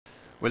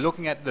We're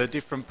looking at the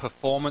different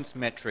performance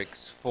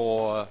metrics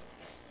for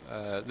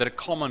that are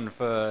common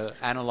for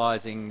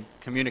analysing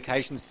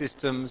communication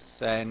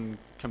systems and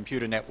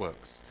computer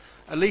networks.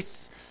 At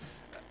least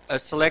a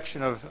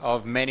selection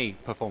of many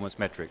performance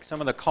metrics. Some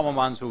of the common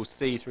ones we'll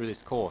see through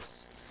this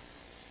course.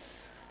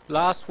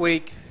 Last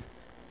week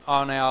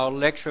on our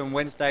lecture on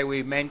Wednesday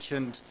we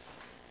mentioned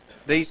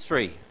these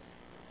three: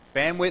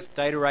 bandwidth,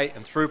 data rate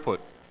and throughput.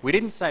 We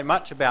didn't say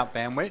much about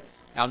bandwidth.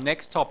 Our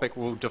next topic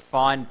will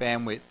define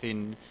bandwidth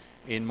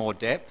in more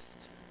depth.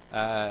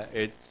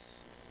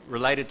 It's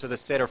related to the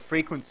set of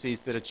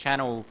frequencies that a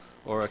channel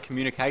or a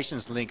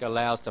communications link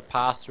allows to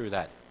pass through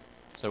that.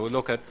 So we'll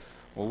look at,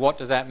 well, what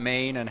does that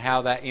mean and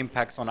how that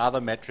impacts on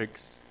other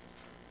metrics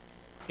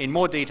in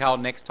more detail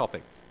next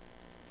topic.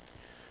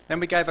 Then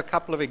we gave a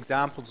couple of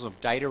examples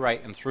of data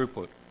rate and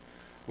throughput,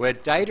 where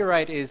data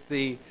rate is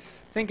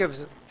think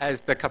of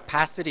as the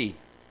capacity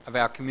of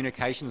our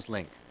communications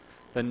link,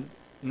 the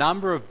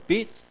number of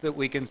bits that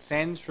we can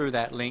send through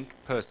that link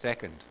per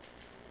second.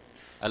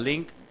 A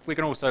link, we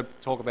can also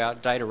talk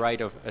about data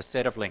rate of a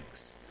set of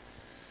links.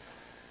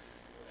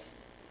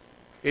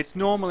 It's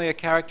normally a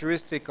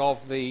characteristic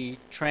of the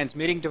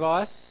transmitting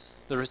device,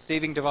 the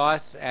receiving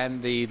device,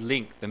 and the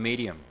link, the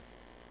medium.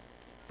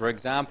 For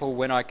example,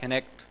 when I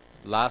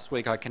last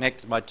week I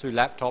connected my two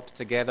laptops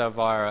together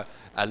via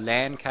a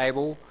LAN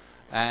cable,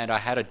 and I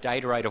had a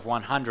data rate of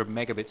 100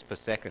 megabits per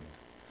second.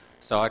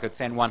 So I could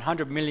send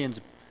 100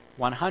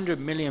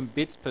 million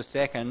bits per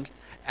second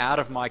out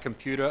of my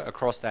computer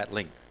across that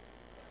link.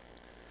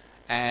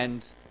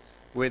 And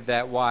with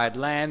that wired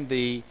LAN,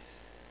 the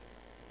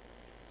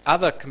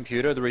other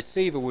computer, the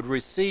receiver, would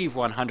receive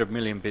 100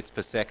 million bits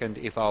per second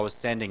if I was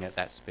sending at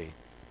that speed.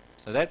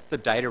 So that's the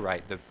data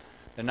rate,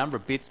 the number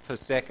of bits per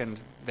second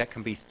that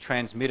can be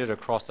transmitted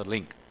across a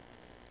link.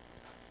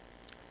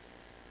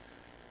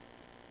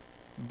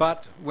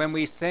 But when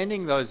we're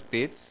sending those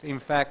bits, in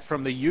fact,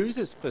 from the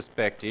user's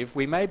perspective,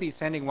 we may be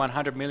sending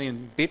 100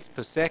 million bits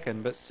per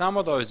second, but some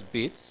of those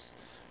bits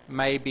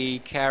may be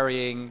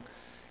carrying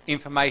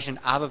information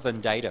other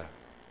than data.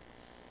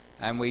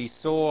 And we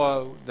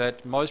saw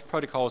that most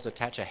protocols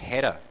attach a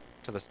header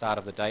to the start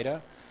of the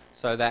data.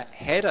 So that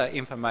header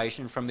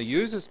information from the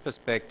user's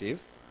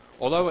perspective,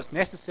 although it's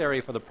necessary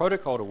for the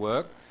protocol to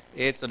work,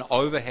 it's an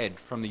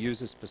overhead from the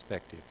user's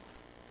perspective.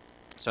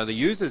 So the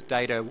user's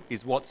data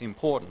is what's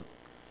important.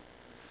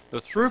 The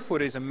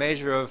throughput is a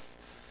measure of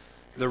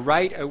the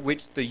rate at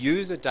which the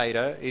user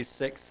data is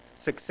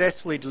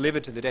successfully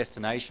delivered to the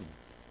destination.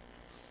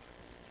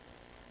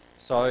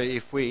 So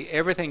if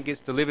everything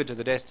gets delivered to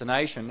the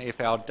destination, if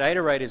our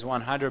data rate is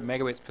 100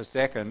 megabits per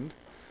second,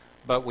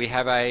 but we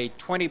have a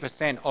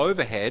 20%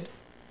 overhead,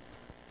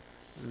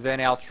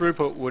 then our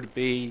throughput would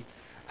be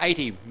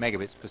 80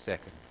 megabits per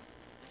second.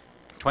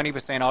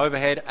 20%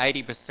 overhead,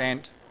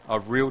 80%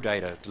 of real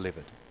data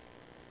delivered.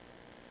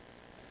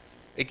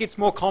 It gets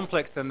more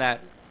complex than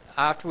that.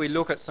 After we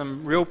look at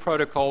some real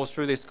protocols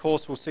through this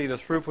course, we'll see the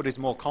throughput is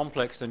more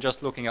complex than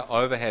just looking at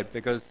overhead,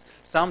 because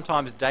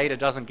sometimes data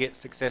doesn't get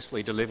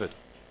successfully delivered.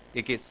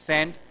 It gets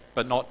sent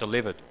but not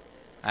delivered,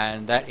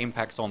 and that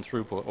impacts on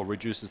throughput or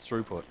reduces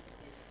throughput.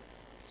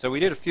 So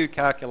we did a few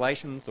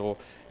calculations or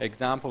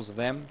examples of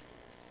them.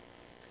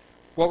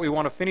 What we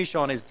want to finish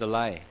on is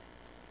delay.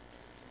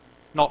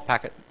 Not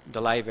packet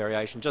delay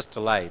variation, just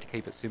delay to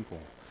keep it simple.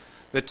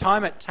 The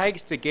time it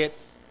takes to get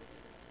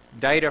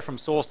data from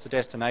source to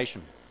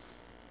destination.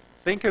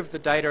 Think of the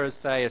data as,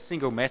 say, a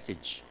single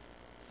message.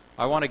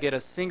 I want to get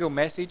a single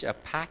message, a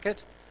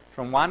packet,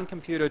 from one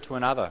computer to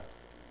another.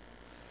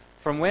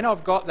 From when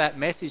I've got that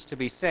message to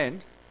be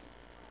sent,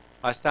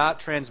 I start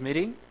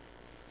transmitting.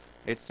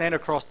 It's sent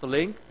across the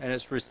link and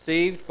it's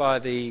received by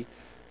the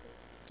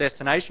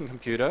destination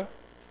computer.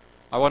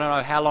 I want to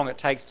know how long it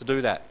takes to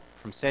do that,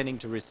 from sending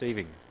to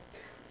receiving.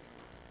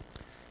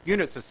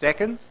 Units are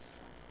seconds.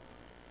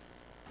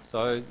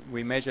 So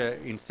we measure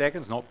in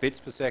seconds, not bits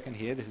per second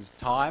here. This is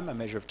time, a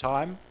measure of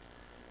time.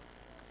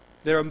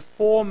 There are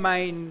four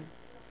main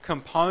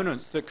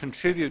components that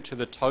contribute to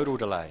the total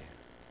delay.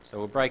 So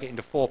we'll break it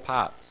into four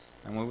parts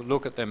and we'll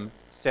look at them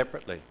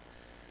separately.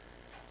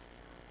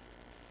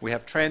 We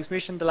have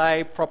transmission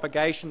delay,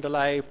 propagation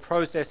delay,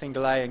 processing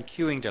delay and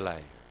queuing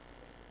delay.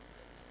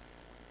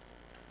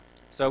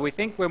 So we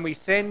think when we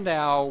send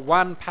our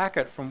one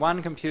packet from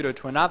one computer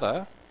to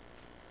another,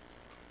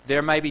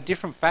 there may be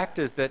different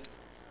factors that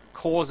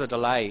cause a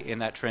delay in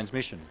that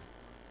transmission,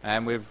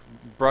 and we've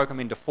broken them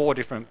into four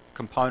different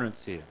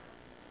components here.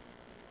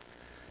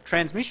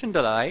 Transmission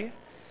delay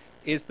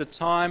is the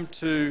time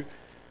to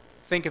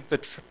think of the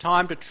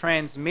time to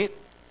transmit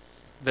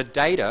the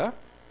data,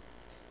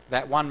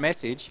 that one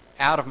message,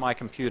 out of my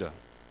computer.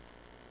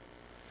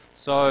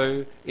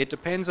 So it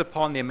depends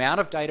upon the amount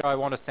of data I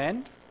want to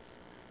send,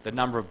 the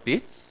number of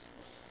bits,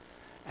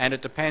 and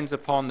it depends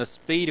upon the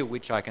speed at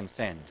which I can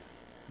send,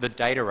 the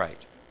data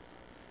rate.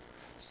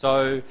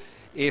 So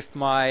if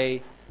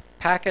my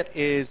packet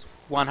is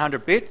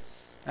 100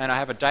 bits and I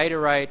have a data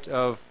rate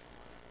of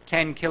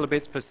 10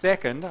 kilobits per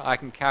second, I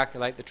can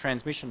calculate the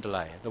transmission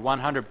delay. The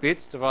 100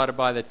 bits divided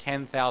by the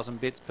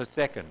 10,000 bits per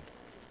second.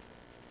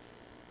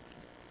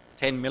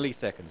 10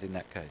 milliseconds in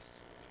that case.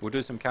 We'll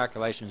do some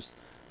calculations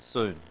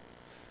soon.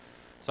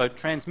 So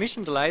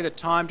transmission delay, the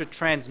time to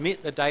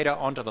transmit the data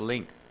onto the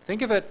link.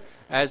 Think of it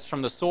as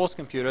from the source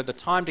computer, the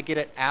time to get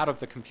it out of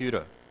the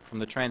computer, from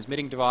the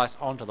transmitting device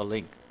onto the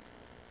link.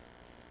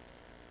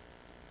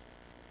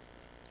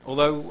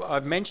 Although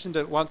I've mentioned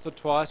it once or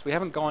twice, we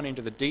haven't gone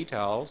into the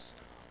details.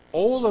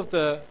 All of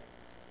the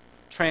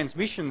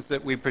transmissions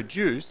that we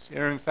produce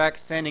are in fact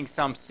sending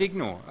some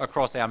signal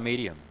across our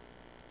medium.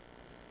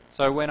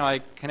 So when I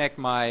connect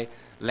my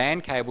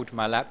LAN cable to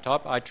my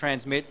laptop, I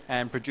transmit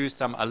and produce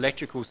some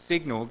electrical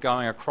signal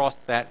going across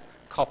that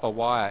copper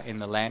wire in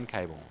the LAN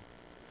cable.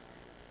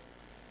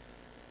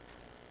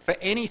 For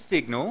any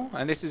signal,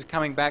 and this is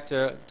coming back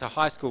to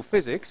high school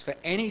physics, for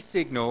any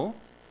signal,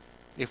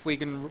 if we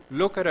can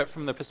look at it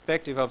from the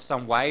perspective of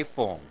some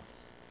waveform,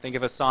 think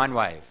of a sine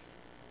wave.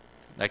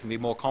 They can be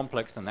more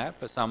complex than that,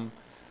 but some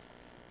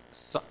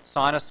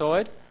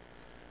sinusoid,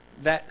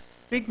 that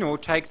signal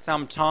takes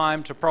some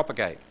time to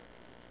propagate.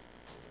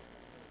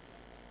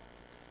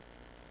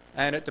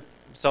 And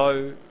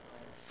so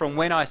from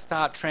when I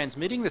start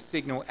transmitting the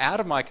signal out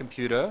of my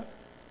computer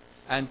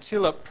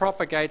until it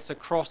propagates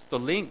across the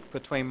link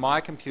between my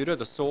computer,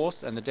 the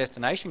source, and the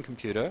destination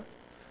computer,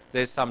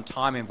 there's some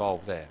time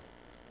involved there,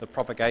 the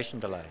propagation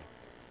delay.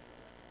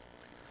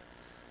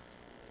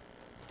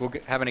 We'll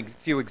have a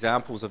few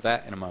examples of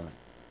that in a moment.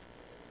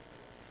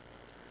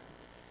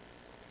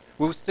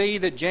 We'll see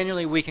that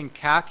generally we can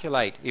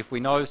calculate, if we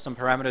know some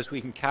parameters,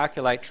 we can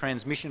calculate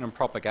transmission and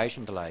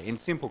propagation delay in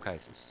simple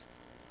cases.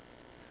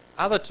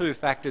 Other two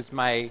factors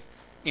may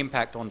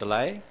impact on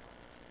delay.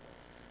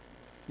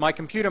 My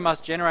computer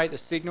must generate the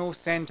signal,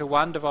 send to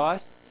one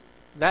device.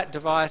 That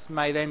device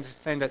may then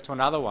send it to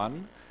another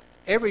one.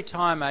 Every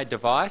time a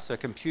device, a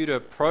computer,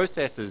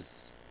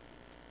 processes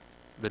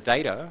the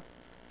data,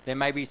 there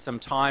may be some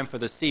time for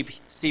the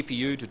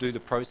CPU to do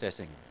the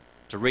processing,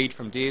 to read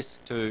from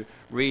disk, to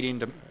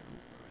read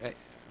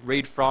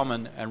from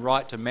and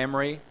write to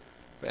memory,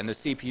 and the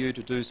CPU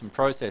to do some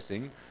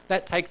processing.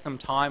 That takes some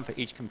time for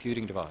each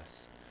computing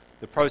device,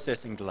 the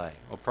processing delay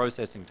or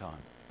processing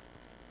time.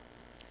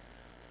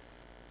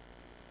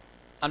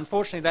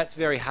 Unfortunately, that's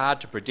very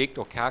hard to predict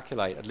or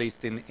calculate, at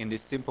least in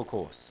this simple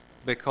course,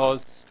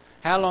 because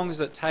how long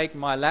does it take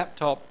my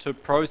laptop to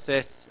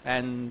process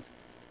and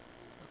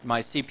my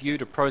CPU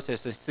to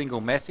process a single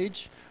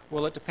message?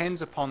 Well, it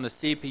depends upon the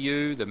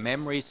CPU, the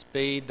memory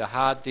speed, the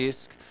hard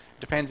disk.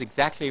 It depends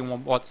exactly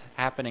on what's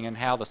happening and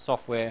how the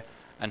software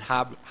and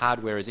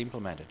hardware is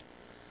implemented.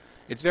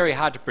 It's very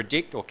hard to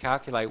predict or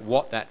calculate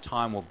what that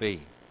time will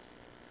be.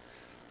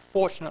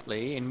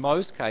 Fortunately, in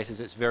most cases,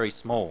 it's very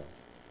small.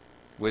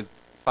 With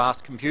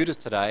fast computers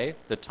today,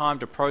 the time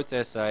to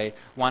process a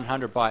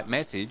 100-byte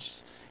message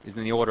is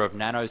in the order of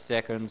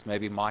nanoseconds,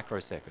 maybe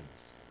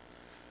microseconds.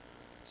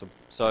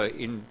 So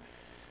in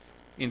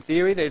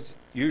theory, there's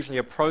usually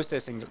a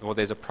processing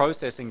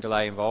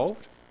delay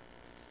involved.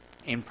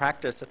 In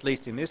practice, at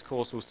least in this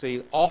course, we'll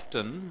see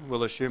often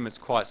we'll assume it's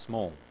quite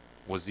small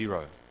or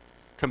zero,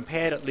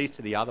 compared at least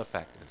to the other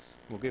factors.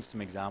 We'll give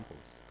some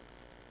examples.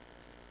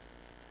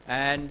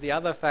 And the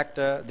other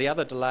factor, the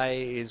other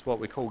delay, is what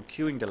we call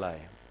queuing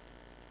delay.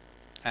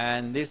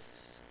 And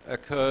this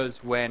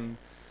occurs when,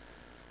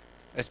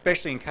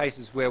 especially in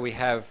cases where we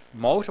have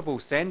multiple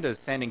senders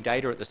sending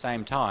data at the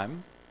same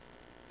time,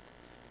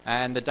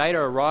 and the data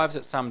arrives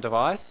at some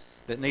device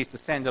that needs to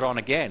send it on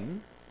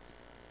again,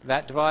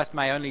 that device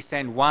may only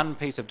send one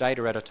piece of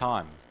data at a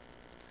time.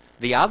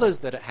 The others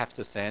that it has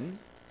to send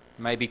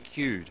may be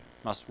queued,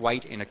 must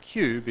wait in a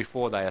queue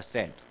before they are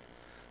sent.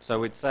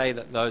 So we'd say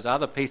that those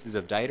other pieces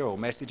of data or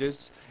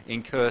messages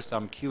incur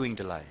some queuing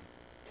delay.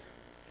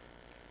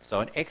 So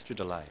an extra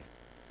delay.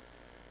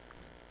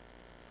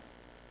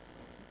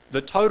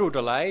 The total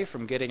delay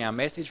from getting our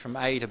message from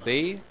A to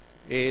B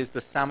is the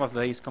sum of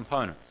these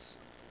components.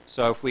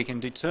 So if we can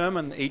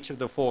determine each of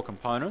the four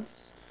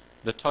components,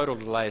 the total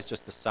delay is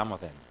just the sum of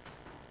them.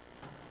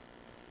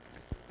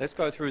 Let's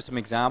go through some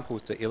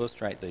examples to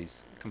illustrate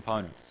these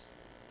components.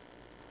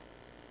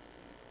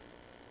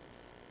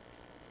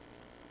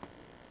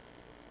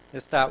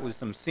 Let's start with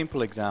some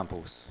simple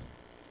examples.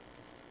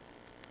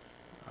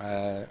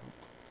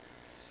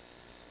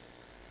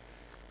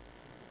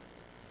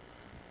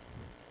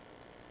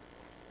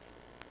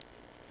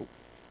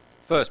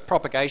 First,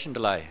 propagation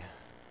delay.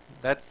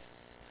 That's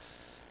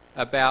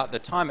about the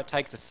time it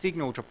takes a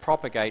signal to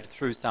propagate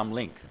through some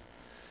link.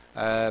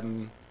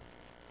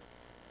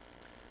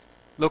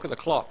 Look at the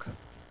clock.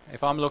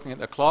 If I'm looking at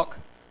the clock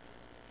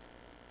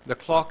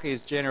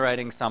is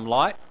generating some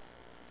light.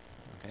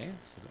 Okay,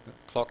 so the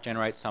clock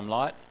generates some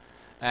light,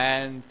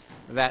 and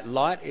that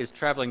light is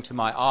travelling to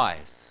my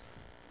eyes.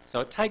 So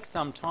it takes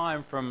some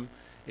time from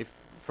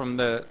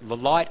the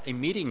light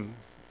emitting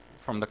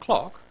from the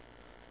clock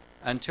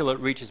until it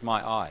reaches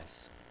my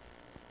eyes.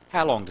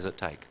 How long does it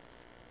take?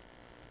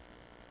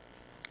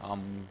 5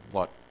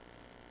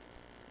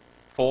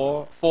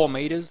 4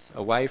 meters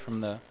away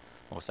from the,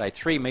 or say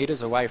 3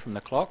 meters away from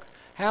the clock,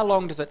 how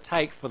long does it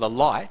take for the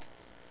light,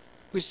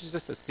 which is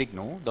just a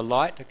signal, the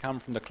light to come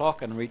from the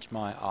clock and reach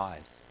my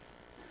eyes?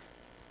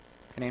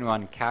 Can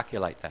anyone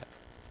calculate that?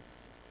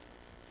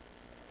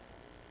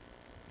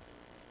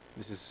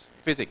 This is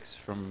physics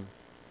from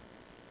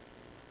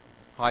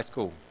high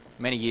school,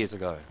 many years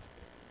ago.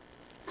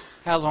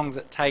 How long does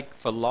it take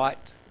for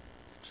light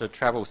to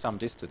travel some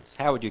distance?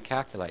 How would you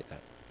calculate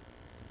that?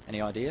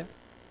 Any idea?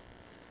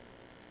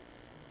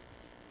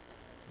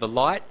 The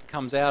light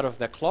comes out of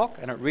the clock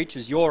and it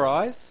reaches your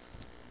eyes.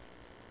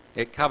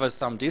 It covers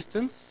some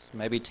distance,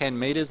 maybe 10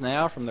 meters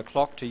now from the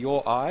clock to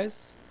your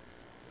eyes.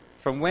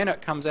 From when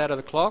it comes out of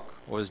the clock,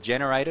 or is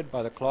generated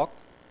by the clock,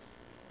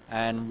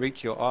 and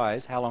reach your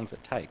eyes, how long does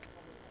it take?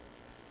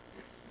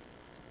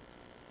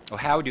 Or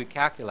how would you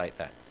calculate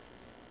that?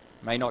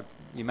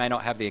 You may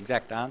not have the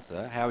exact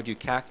answer. How would you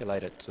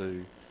calculate it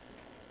to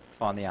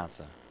find the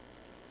answer?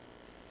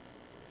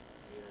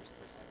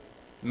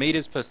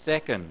 Meters per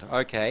second.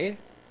 Okay.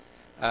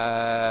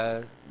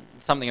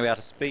 Something about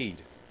a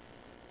speed.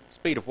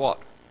 Speed of what?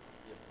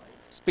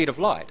 Speed of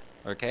light.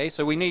 Okay,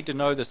 so we need to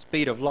know the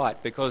speed of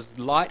light because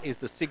light is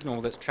the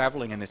signal that's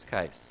travelling in this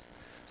case.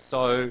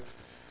 So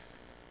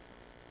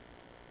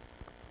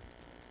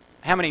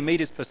how many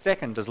meters per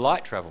second does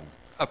light travel?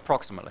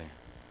 Approximately.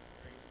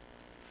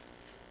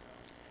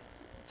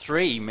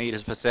 3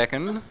 meters per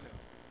second.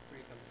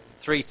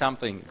 3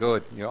 something.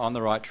 Good. You're on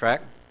the right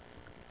track.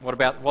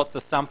 What's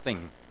the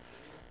something?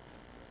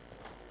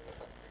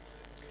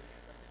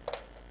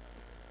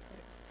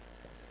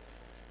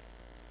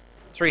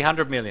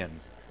 $300 million.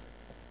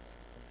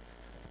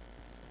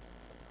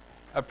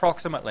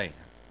 Approximately.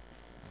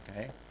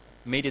 Okay.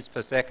 Meters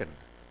per second.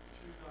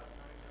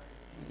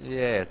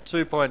 Yeah,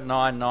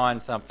 2.99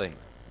 something.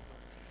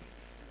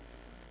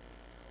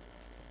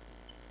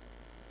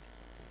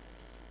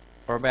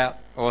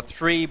 Or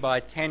 3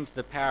 by 10 to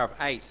the power of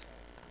 8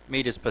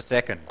 meters per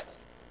second.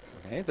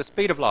 Okay, the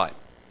speed of light.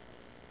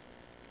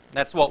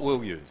 That's what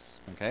we'll use.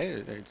 Okay,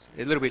 it's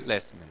a little bit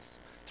less than this.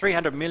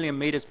 300 million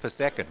meters per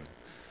second.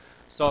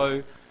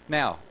 So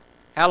now,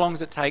 how long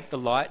does it take the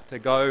light to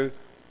go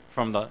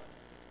from the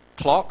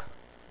clock,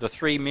 the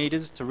 3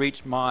 meters, to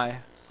reach my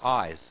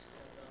eyes?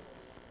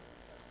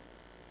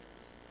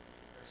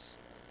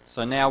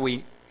 So now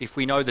if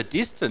we know the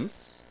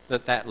distance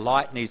that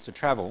light needs to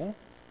travel,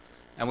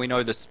 and we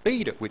know the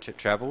speed at which it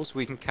travels,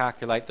 we can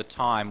calculate the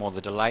time or the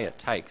delay it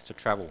takes to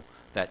travel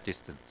that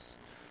distance.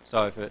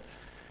 So if it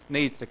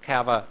needs to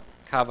cover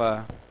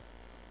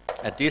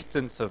a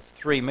distance of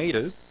 3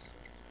 meters,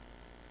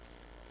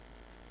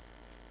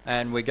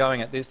 and we're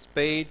going at this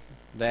speed,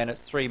 then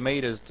it's 3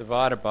 meters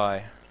divided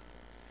by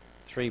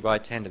 3 by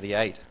 10 to the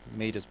 8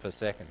 meters per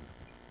second.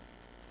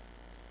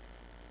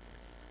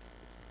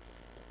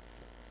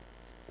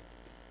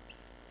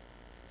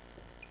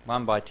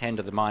 One by 10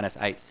 to the minus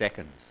 8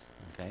 seconds.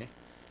 Okay,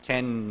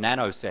 10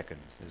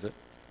 nanoseconds, is it?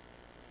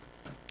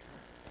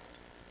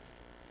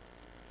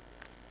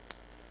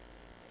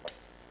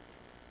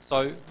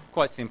 So,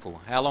 quite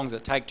simple. How long does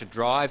it take to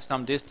drive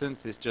some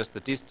distance? It's just the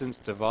distance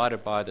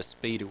divided by the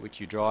speed at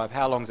which you drive.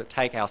 How long does it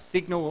take our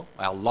signal,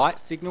 our light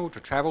signal, to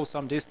travel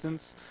some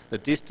distance? The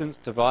distance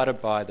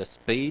divided by the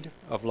speed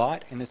of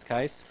light, in this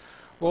case.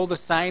 Well, the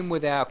same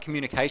with our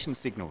communication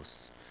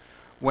signals.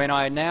 When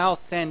I now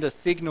send a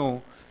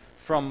signal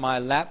from my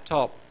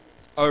laptop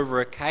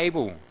over a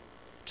cable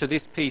to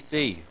this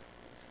PC,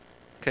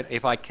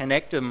 if I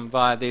connect them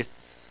via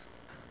this,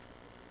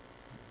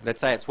 let's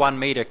say it's 1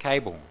 meter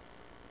cable,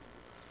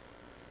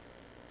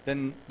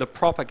 then the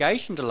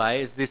propagation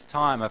delay is this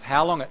time of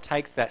how long it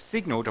takes that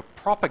signal to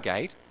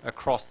propagate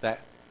across that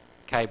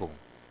cable.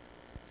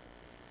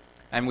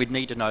 And we'd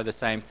need to know the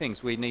same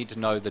things. We'd need to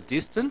know the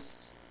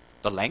distance,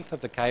 the length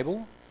of the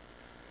cable,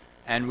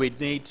 and we'd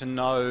need to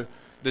know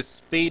the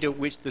speed at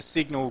which the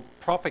signal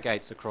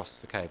propagates across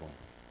the cable.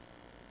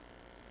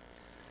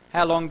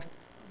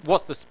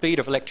 What's the speed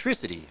of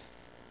electricity?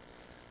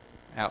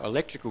 Our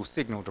electrical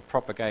signal to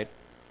propagate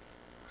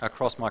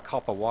across my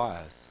copper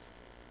wires.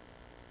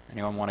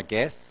 Anyone want to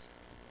guess?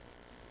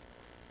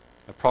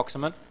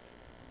 Approximate?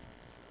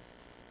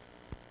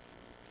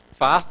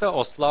 Faster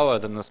or slower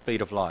than the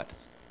speed of light?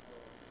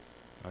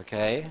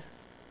 Okay.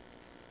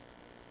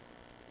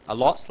 A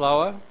lot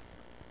slower?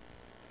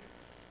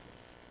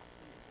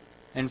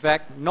 In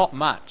fact, not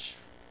much.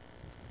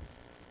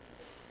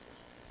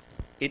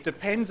 It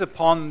depends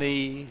upon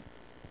the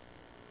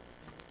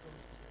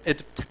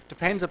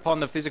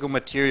physical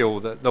material,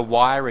 the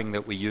wiring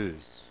that we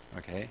use.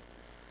 Okay.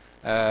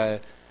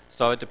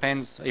 So it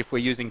depends if we're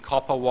using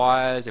copper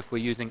wires, if we're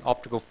using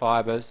optical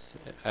fibers,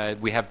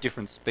 we have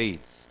different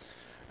speeds.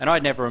 And I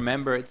never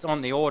remember, it's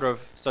on the order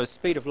of, so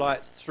speed of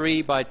light's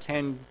 3 by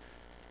 10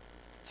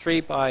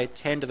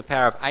 to the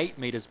power of 8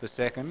 meters per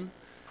second.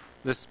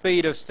 The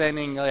speed of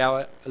sending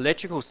our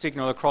electrical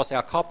signal across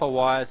our copper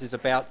wires is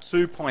about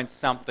 2 point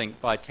something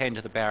by 10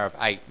 to the power of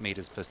 8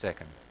 meters per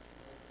second.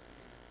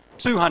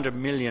 200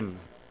 million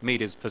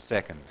meters per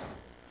second.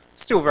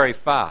 Still very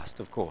fast,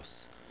 of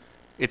course.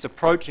 It's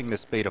approaching the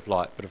speed of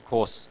light, but of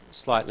course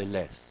slightly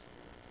less.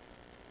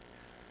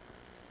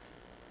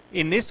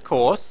 In this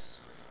course,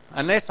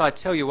 unless I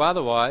tell you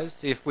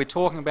otherwise, if we're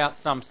talking about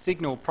some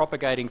signal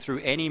propagating through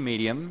any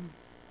medium,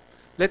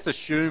 let's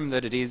assume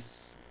that it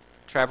is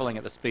travelling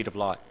at the speed of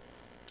light,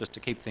 just to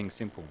keep things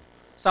simple.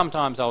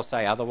 Sometimes I'll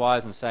say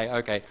otherwise and say,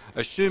 okay,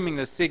 assuming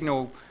the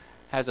signal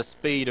has a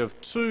speed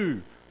of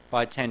 2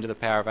 by 10 to the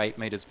power of 8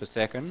 metres per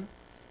second,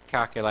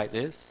 calculate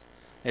this.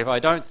 If I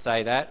don't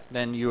say that,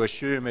 then you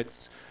assume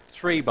it's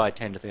 3 by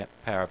 10 to the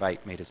power of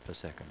 8 metres per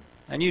second.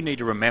 And you need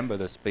to remember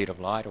the speed of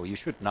light, or you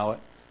should know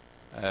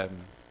it.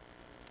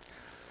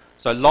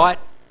 So light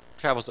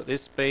travels at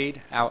this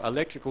speed. Our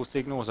electrical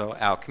signals or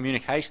our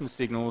communication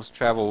signals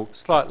travel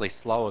slightly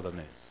slower than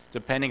this,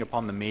 depending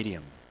upon the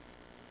medium.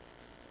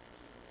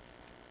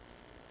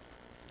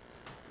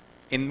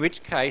 In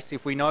which case,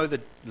 if we know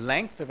the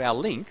length of our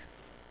link,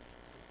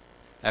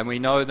 and we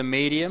know the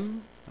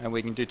medium, and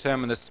we can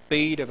determine the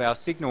speed of our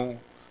signal,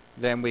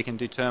 then we can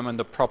determine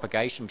the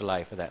propagation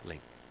delay for that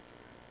link.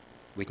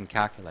 We can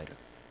calculate it.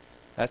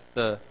 That's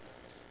the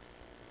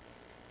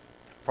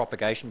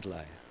propagation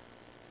delay.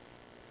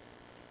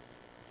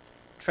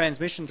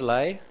 Transmission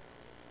delay,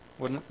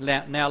 well,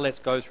 now let's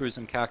go through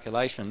some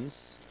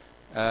calculations.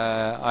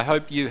 I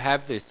hope you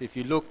have this. If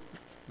you look,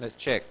 let's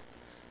check.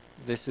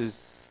 This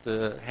is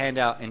the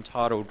handout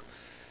entitled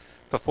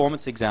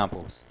Performance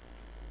Examples.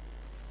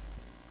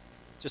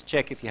 Just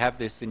check if you have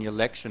this in your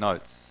lecture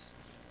notes,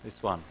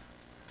 this one.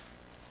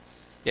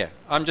 Yeah,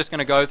 I'm just going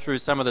to go through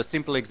some of the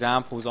simple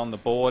examples on the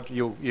board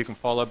you can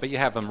follow, but you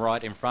have them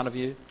right in front of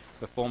you,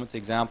 performance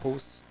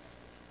examples.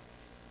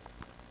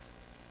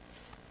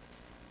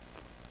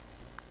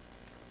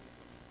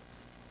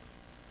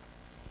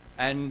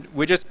 And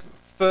we're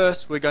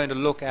going to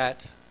look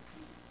at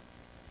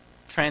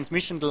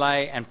transmission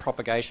delay and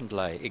propagation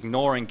delay,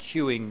 ignoring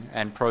queuing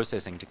and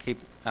processing to keep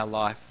our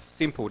life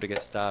simple to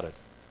get started.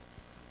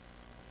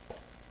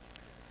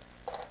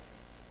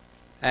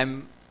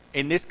 And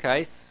in this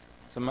case,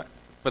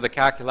 for the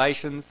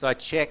calculations, I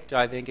checked,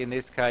 I think in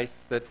this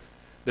case, that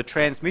the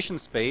transmission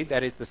speed,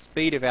 that is the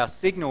speed of our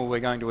signal we're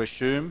going to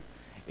assume,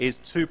 is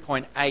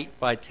 2.8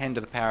 by 10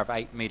 to the power of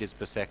 8 metres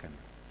per second.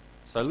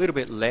 So a little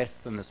bit less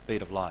than the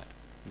speed of light.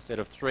 Instead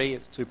of 3,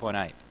 it's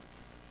 2.8.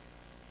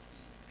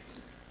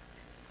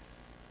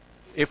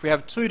 If we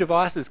have two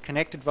devices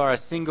connected via a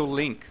single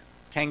link,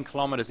 10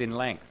 kilometres in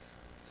length,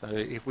 so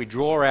if we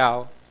draw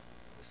our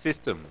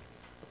system,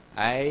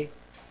 A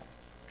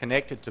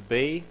connected to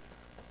B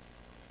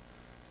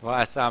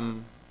via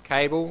some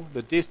cable,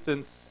 the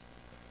distance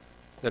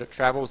that it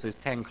travels is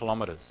 10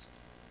 kilometres.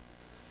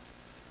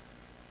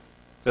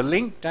 The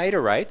link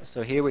data rate,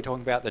 so here we're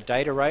talking about the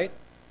data rate,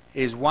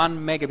 is 1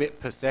 megabit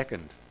per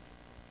second.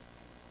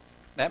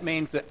 That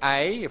means that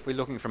A, if we're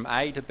looking from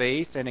A to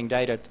B, sending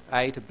data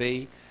A to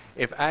B,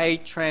 if A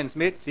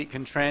transmits, it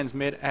can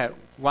transmit at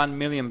 1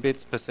 million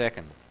bits per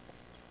second.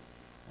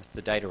 That's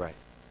the data rate.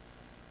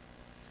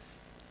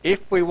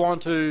 If we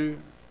want to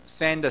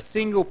send a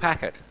single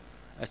packet,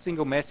 a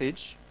single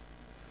message,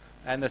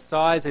 and the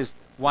size is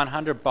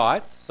 100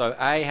 bytes, so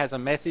A has a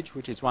message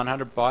which is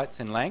 100 bytes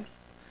in length,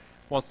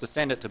 wants to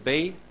send it to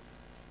B,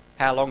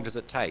 how long does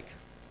it take?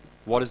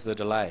 What is the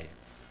delay?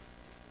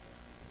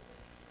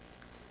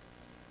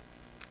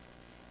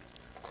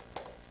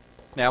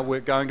 Now we're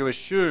going to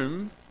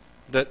assume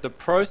that the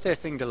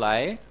processing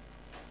delay,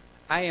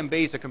 A and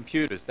B's are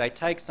computers. They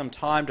take some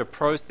time to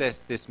process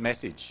this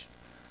message.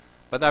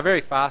 But they're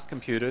very fast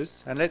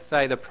computers, and let's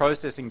say the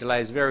processing delay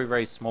is very,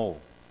 very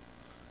small.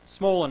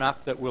 Small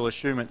enough that we'll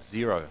assume it's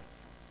 0.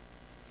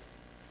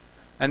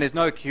 And there's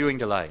no queuing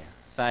delay.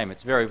 Same,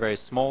 it's very, very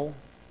small.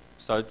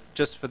 So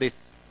just for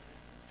this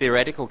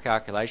theoretical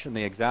calculation,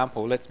 the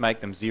example, let's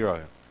make them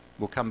 0.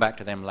 We'll come back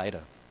to them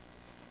later.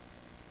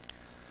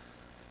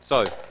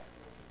 So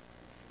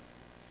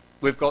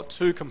we've got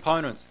two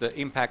components that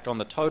impact on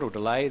the total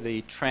delay,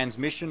 the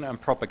transmission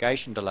and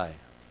propagation delay.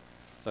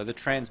 So the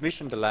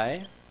transmission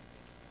delay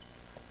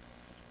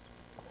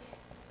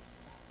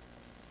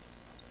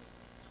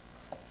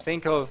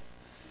think of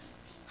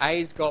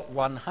A's got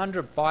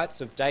 100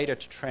 bytes of data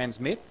to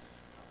transmit.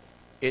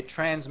 It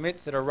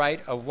transmits at a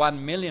rate of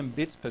 1 million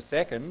bits per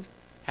second.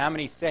 How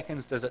many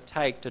seconds does it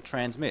take to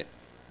transmit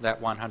that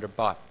 100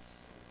 bytes?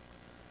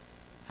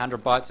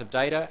 100 bytes of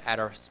data at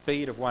a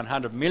speed of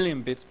 100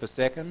 million bits per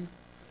second,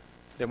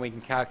 then we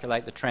can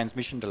calculate the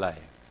transmission delay.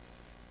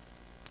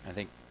 I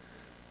think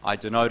I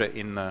denote it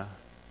in the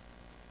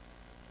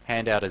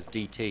handout as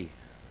dt.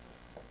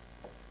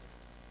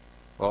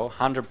 Well,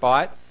 100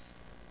 bytes.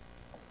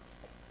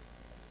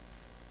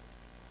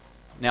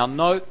 Now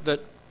note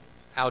that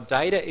our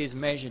data is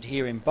measured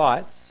here in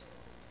bytes,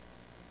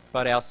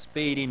 but our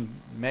speed in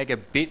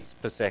megabits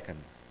per second.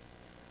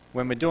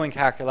 When we're doing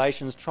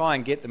calculations, try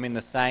and get them in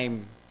the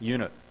same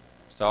unit.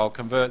 So I'll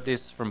convert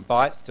this from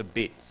bytes to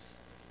bits.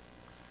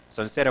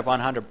 So instead of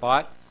 100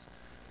 bytes,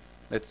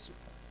 let's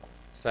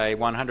say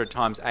 100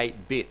 times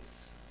 8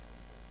 bits.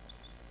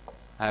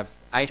 I have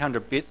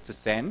 800 bits to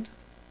send.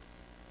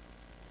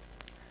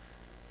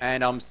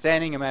 and I'm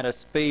sending them at a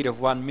speed of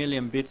 1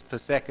 million bits per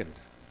second.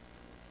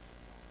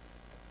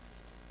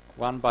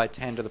 1 by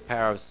 10 to the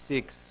power of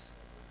 6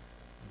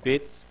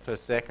 bits per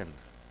second.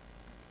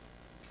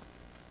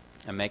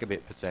 A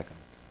megabit per second.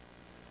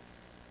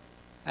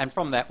 And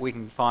from that we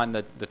can find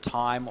the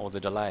time or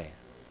the delay.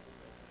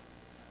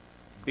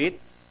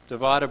 Bits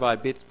divided by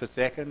bits per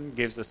second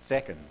gives us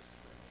seconds.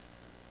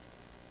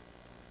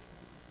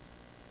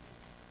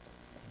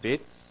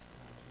 Bits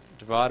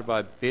divided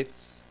by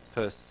bits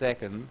per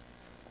second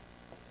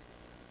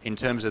in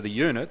terms of the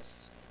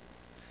units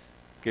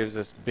gives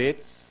us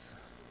bits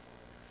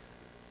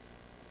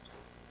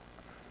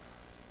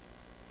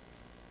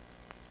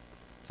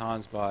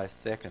times by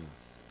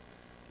seconds.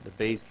 The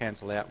b's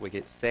cancel out, we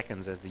get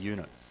seconds as the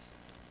units.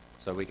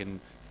 So we can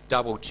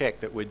double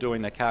check that we're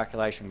doing the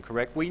calculation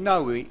correct. We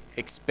know we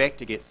expect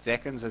to get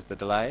seconds as the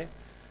delay.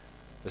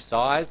 The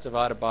size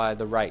divided by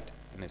the rate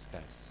in this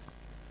case.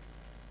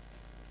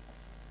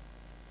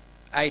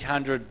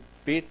 800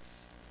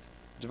 bits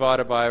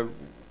divided by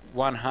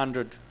 1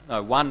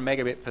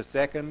 megabit per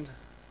second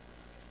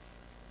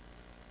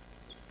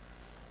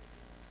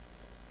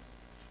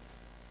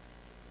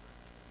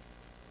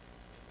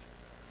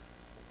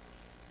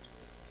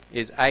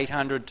is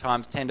 800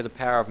 times 10 to the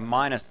power of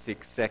minus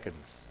 6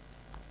 seconds.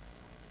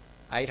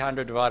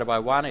 800 divided by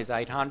 1 is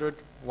 800.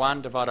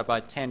 1 divided by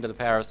 10 to the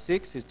power of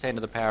 6 is 10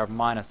 to the power of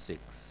minus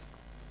 6.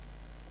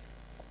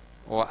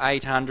 Or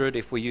 800,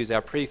 if we use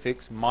our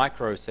prefix,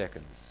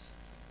 microseconds.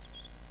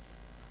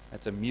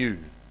 That's a mu,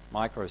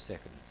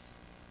 microseconds.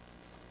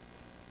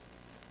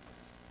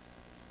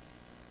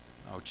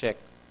 I'll check.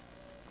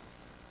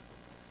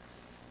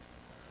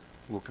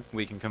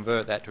 We can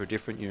convert that to a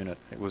different unit.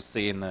 We'll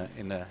see in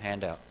the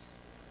handouts.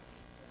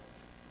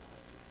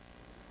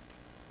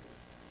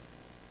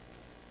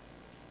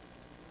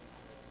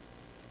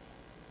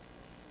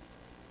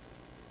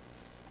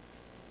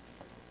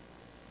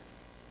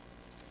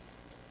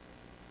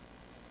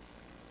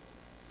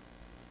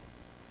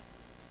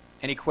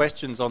 Any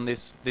questions on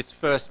this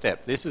first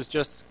step? This is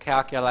just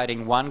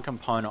calculating one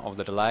component of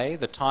the delay,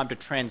 the time to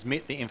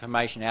transmit the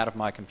information out of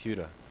my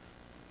computer.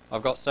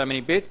 I've got so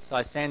many bits,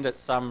 I send at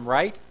some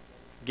rate,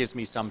 gives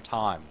me some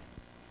time,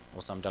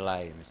 or some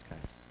delay in this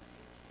case.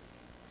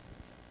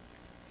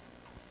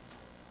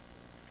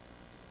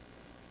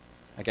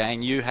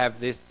 Again, you have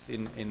this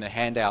in the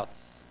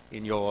handouts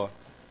in your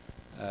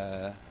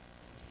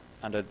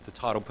under the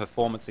title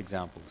Performance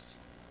Examples.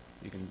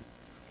 You can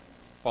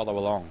follow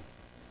along.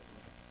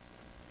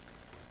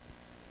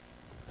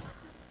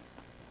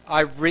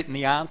 I've written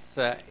the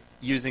answer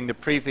using the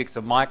prefix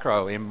of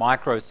micro in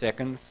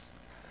microseconds.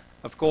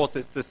 Of course,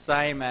 it's the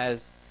same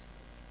as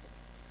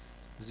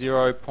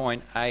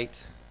 0.8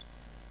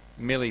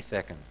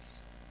 milliseconds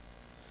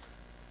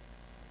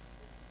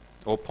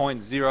or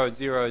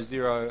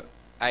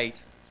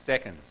 0.0008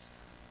 seconds.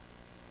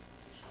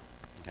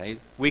 Okay,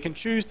 we can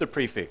choose the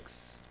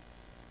prefix.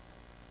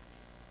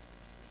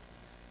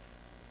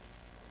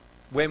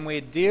 When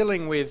we're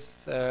dealing with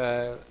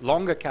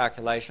longer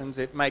calculations,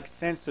 it makes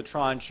sense to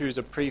try and choose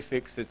a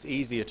prefix that's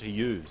easier to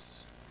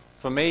use.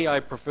 For me, I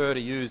prefer to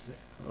use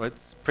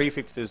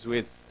prefixes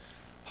with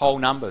whole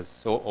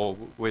numbers or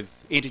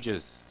with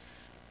integers.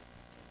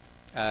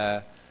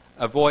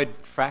 Avoid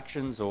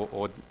fractions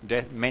or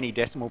many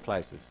decimal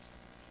places,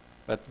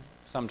 but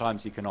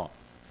sometimes you cannot.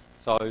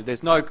 So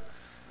there's no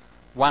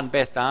one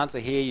best answer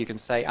here. You can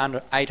say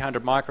under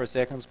 800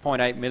 microseconds,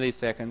 0.8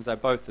 milliseconds, they're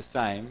both the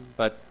same,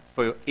 but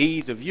for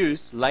ease of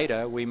use,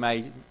 later we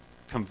may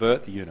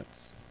convert the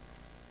units.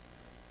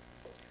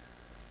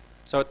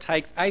 So it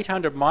takes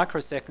 800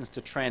 microseconds to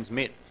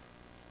transmit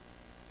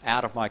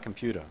out of my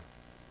computer.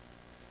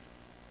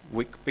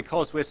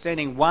 Because we're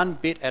sending one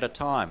bit at a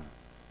time.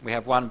 We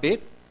have one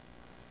bit,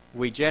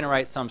 we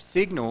generate some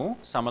signal,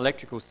 some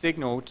electrical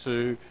signal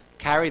to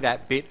carry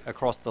that bit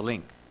across the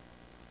link.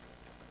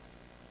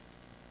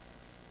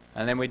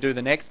 And then we do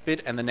the next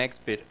bit and the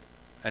next bit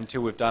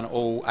until we've done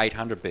all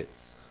 800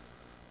 bits.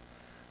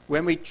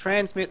 When we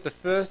transmit the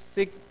first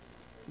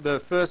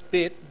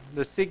bit,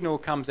 the signal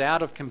comes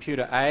out of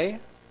computer A,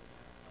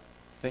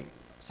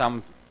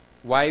 some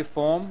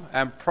waveform,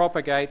 and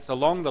propagates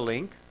along the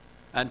link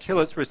until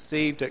it's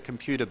received at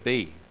computer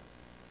B.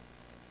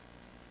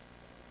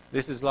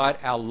 This is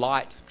like our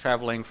light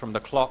travelling from the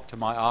clock to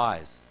my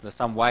eyes. There's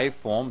some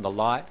waveform, the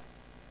light,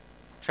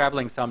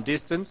 travelling some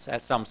distance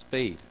at some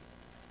speed.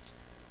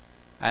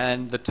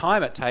 And the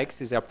time it takes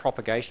is our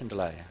propagation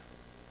delay.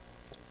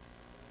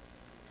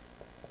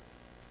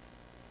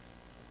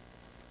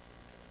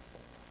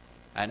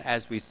 And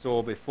as we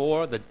saw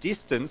before, the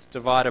distance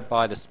divided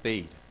by the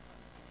speed.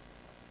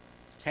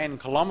 10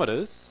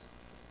 kilometres,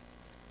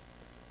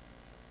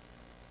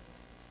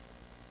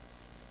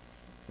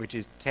 which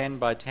is 10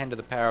 by 10 to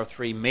the power of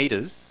 3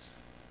 metres,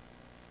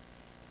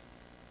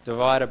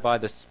 divided by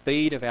the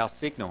speed of our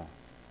signal,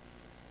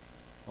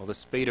 or the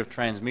speed of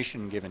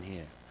transmission given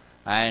here.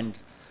 And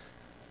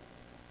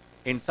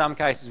In some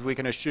cases we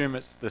can assume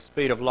it's the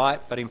speed of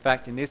light, but in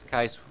fact in this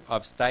case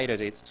I've stated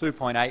it's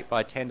 2.8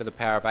 by 10 to the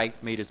power of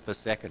 8 meters per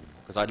second,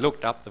 because I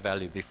looked up the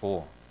value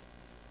before.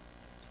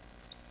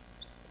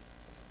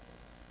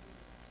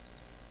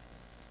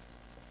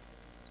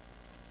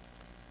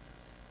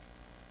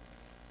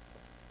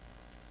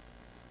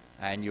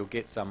 And you'll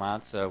get some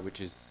answer which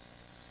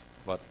is,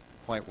 what,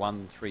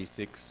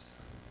 0.136,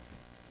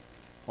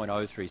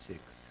 0.036.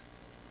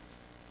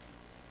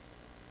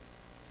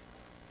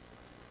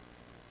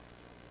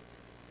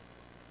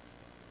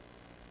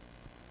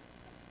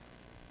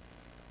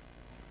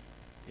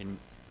 In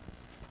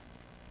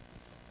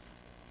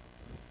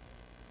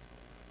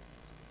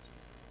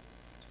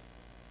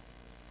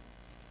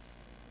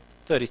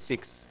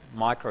 36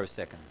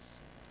 microseconds.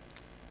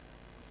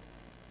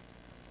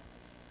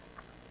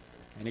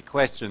 Any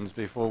questions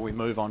before we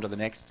move on to the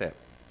next step?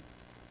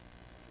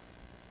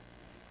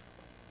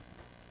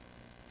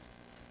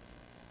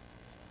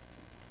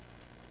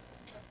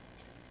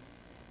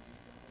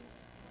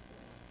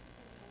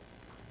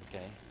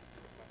 Okay.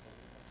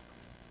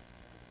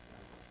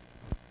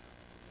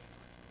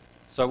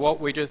 So what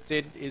we just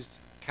did is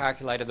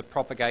calculated the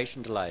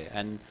propagation delay,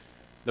 and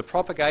the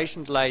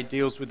propagation delay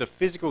deals with the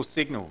physical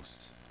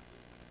signals.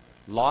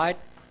 Light,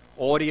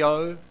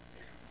 audio,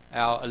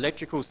 our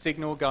electrical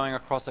signal going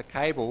across a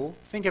cable,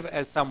 think of it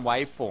as some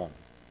waveform,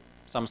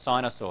 some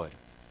sinusoid.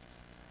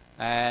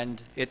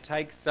 And it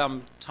takes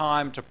some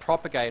time to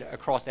propagate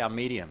across our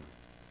medium.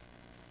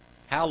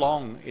 How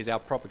long is our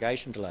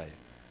propagation delay?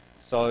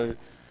 So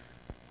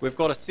we've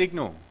got a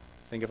signal.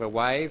 Think of a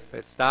wave.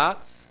 It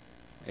starts,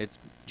 it's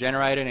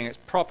generated and it's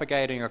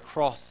propagating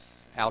across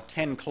our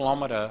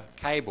 10-kilometre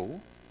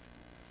cable.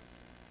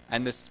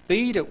 And the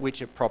speed at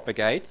which it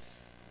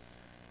propagates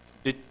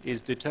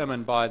is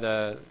determined by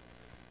the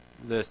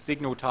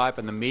signal type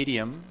and the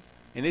medium.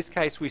 In this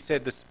case, we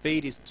said the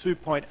speed is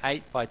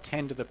 2.8 by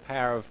 10 to the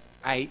power of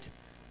 8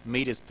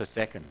 meters per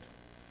second.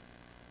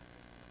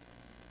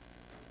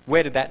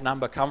 Where did that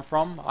number come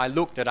from? I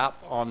looked it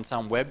up on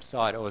some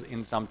website or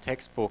in some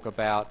textbook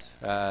about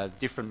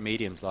different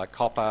mediums like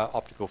copper,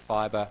 optical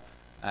fibre,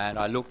 and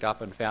I looked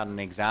up and found an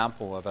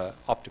example of an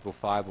optical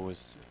fibre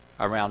was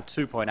around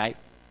 2.8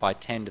 by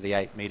 10 to the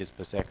 8 meters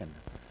per second.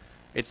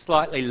 It's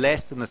slightly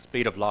less than the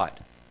speed of light.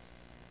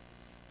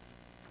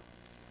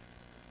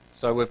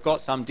 So we've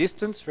got some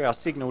distance for our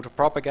signal to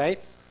propagate,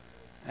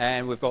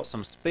 and we've got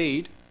some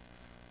speed.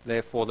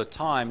 Therefore, the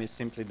time is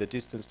simply the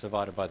distance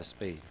divided by the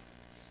speed,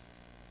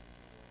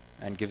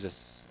 and gives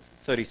us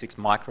 36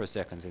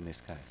 microseconds in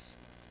this case.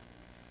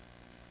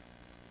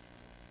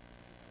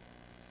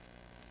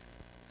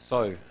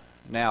 So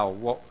now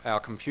what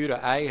our computer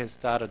A has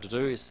started to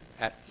do is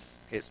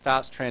it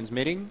starts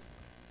transmitting.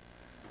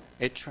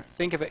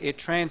 Think of it, it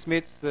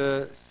transmits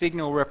the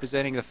signal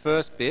representing the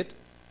first bit,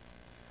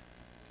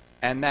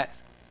 and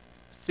that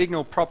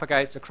signal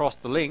propagates across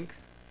the link,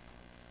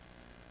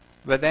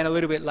 but then a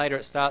little bit later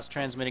it starts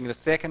transmitting the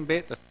second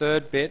bit, the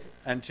third bit,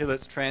 until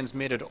it's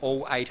transmitted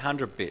all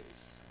 800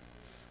 bits.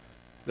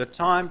 The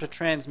time to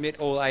transmit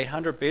all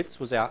 800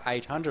 bits was our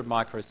 800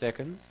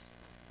 microseconds.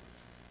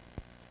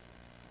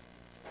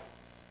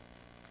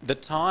 The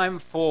time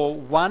for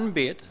one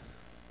bit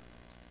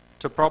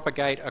to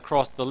propagate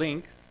across the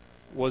link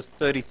was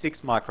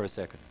 36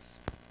 microseconds.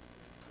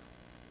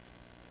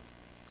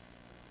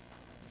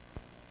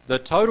 The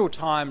total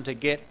time to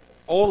get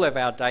all of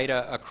our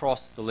data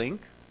across the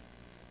link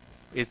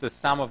is the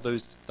sum of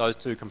those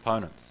two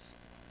components.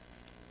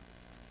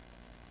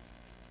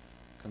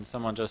 Can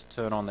someone just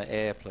turn on the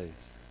air,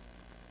 please?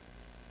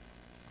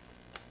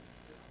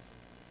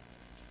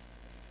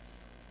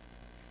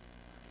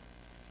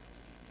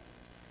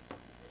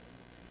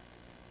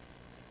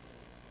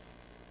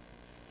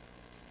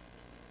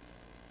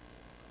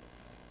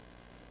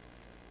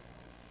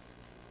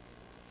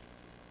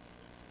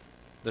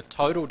 The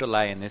total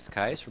delay in this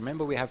case,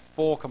 remember we have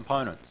 4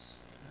 components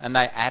and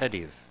they're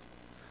additive.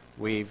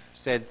 We've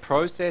said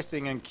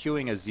processing and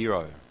queuing are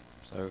 0,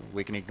 so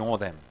we can ignore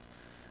them.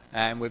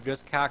 And we've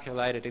just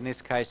calculated, in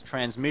this case,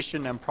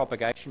 transmission and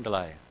propagation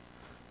delay.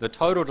 The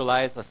total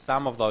delay is the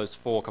sum of those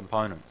 4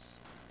 components.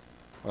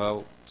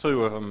 Well,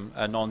 2 of them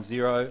are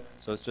non-zero,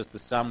 so it's just the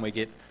sum. We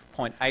get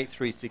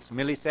 0.836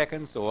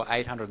 milliseconds or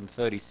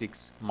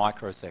 836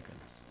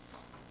 microseconds.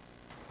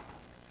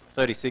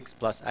 36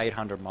 plus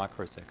 800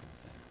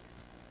 microseconds.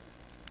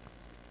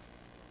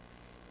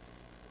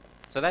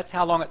 So that's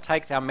how long it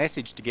takes our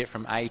message to get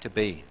from A to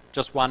B.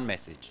 Just one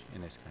message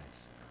in this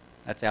case.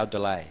 That's our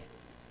delay.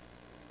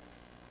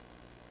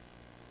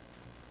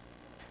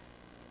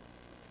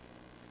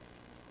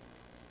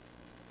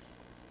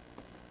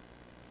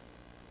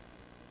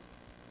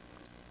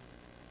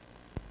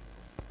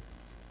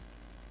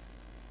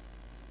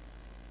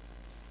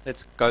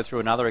 Let's go through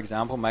another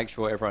example, make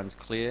sure everyone's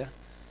clear,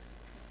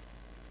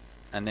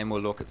 and then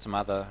we'll look at some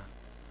other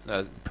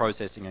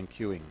processing and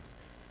queuing.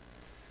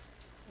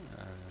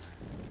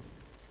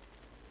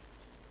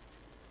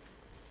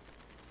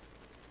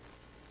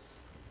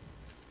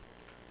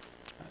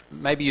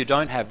 maybe you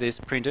don't have this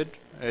printed.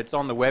 It's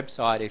on the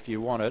website if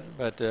you want it,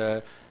 but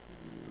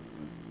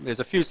there's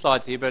a few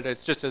slides here, but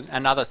it's just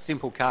another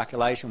simple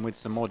calculation with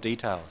some more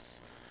details.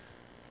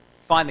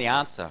 Find the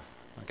answer.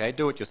 Okay,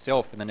 do it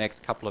yourself in the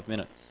next couple of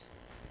minutes.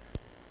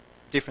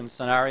 Different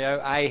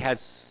scenario. A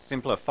has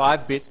simpler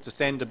 5 bits to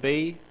send to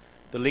B.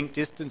 The link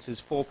distance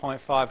is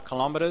 4.5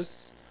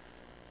 kilometres.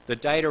 The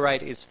data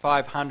rate is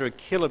 500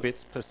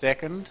 kilobits per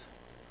second.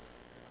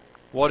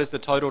 What is the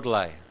total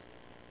delay?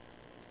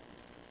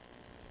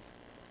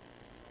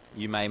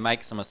 You may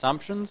make some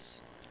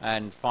assumptions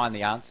and find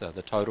the answer,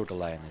 the total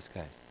delay in this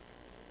case.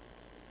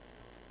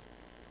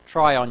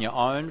 Try on your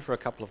own for a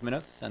couple of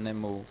minutes and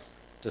then we'll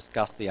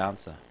discuss the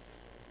answer.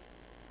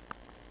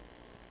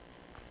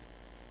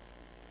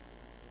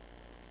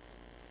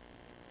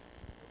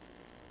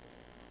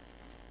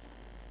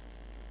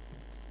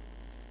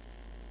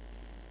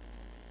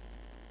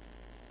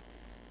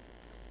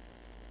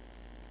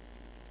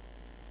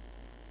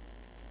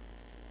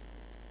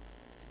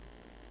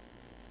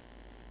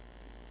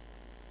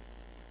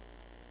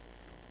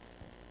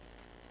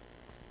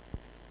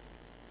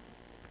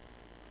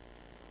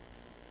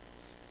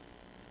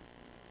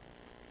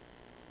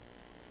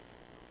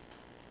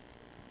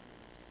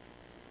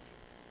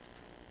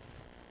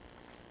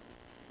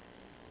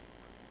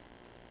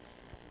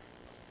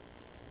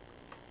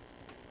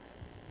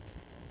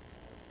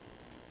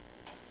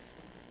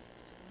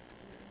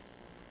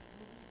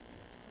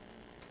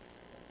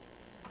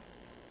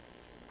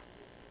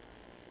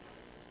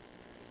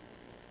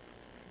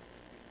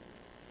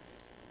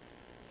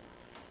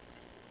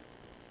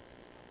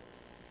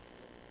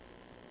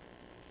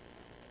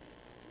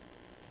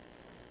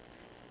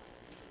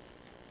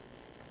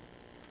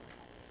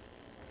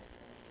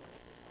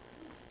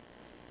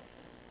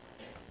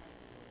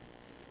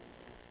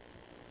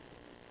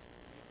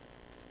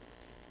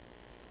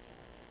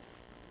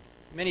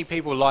 Many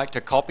people like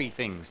to copy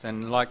things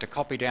and like to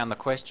copy down the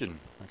question.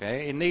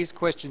 Okay, in these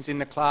questions in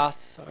the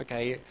class,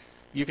 okay,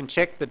 you can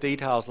check the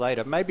details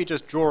later. Maybe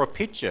just draw a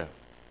picture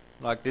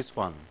like this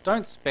one.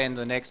 Don't spend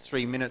the next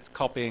 3 minutes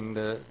copying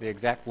the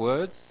exact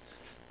words.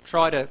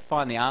 Try to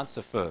find the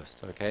answer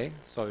first. Okay,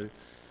 so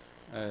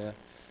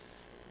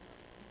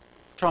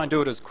try and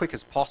do it as quick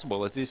as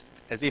possible, as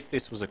if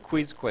this was a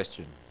quiz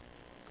question.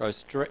 Go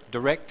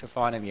direct to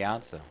finding the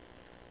answer.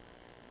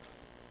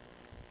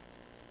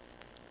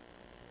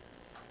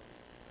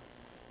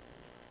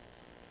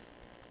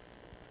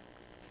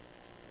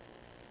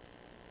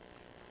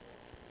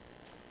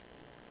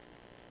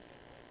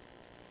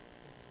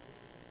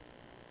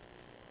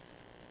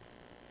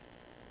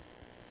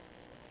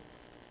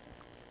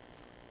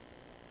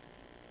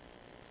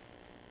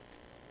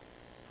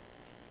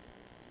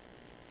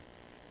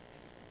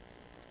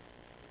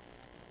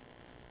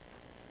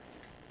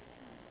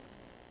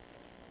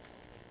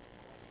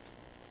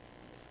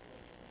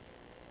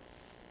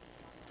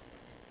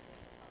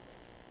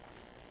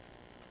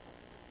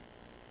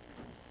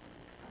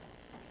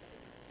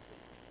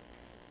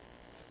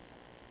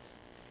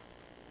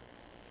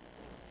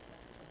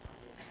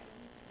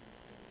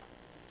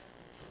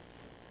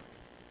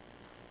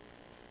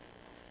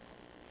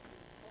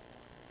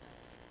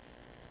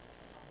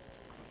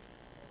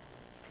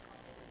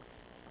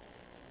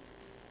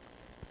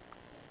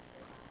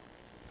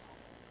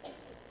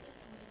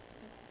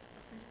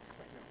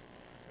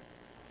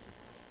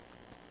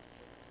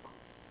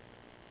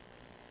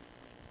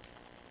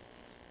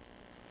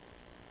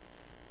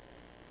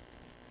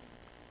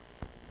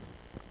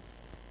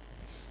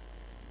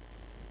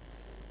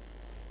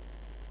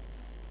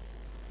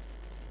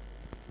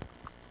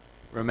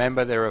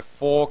 Remember, there are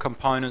 4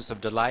 components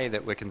of delay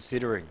that we're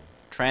considering: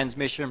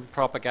 transmission,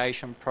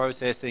 propagation,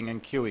 processing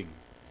and queuing.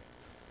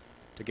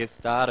 To get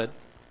started,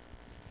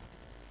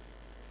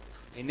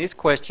 in this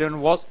question,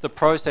 what's the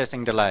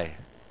processing delay?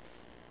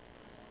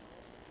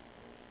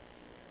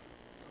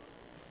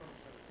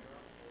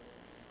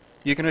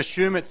 You can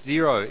assume it's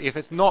 0. If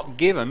it's not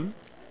given,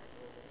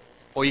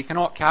 or you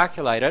cannot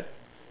calculate it,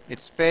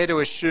 it's fair to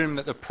assume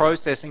that the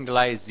processing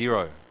delay is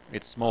 0.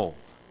 It's small.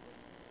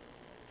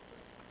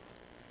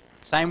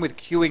 Same with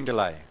queuing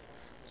delay.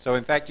 So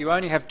in fact, you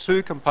only have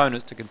 2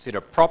 components to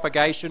consider: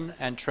 propagation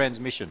and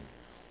transmission.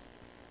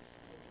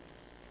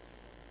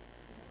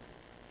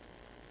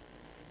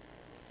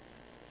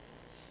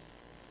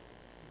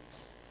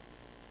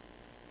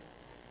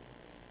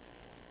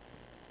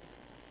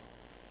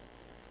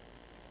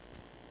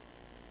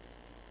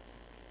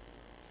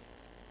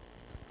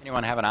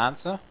 Anyone have an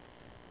answer?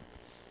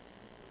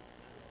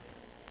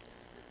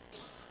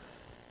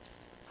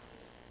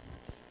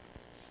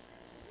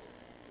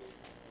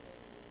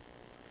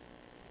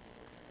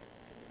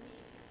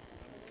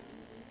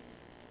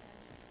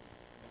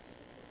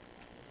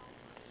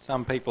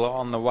 Some people are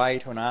on the way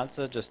to an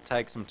answer. Just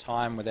take some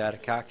time without a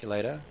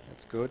calculator.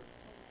 That's good.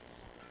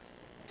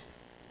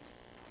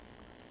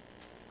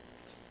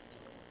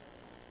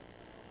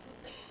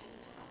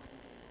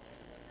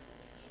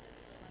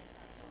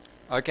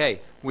 Okay,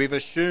 we've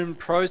assumed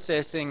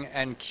processing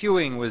and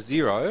queuing was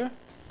 0.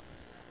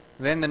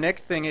 Then the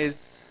next thing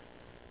is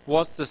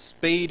What's the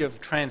speed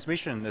of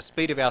transmission, the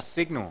speed of our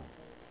signal?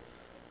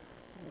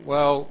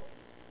 Well,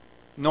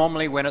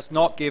 normally when it's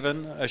not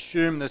given,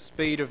 assume the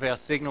speed of our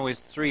signal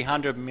is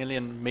 300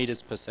 million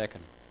meters per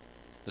second,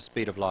 the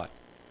speed of light.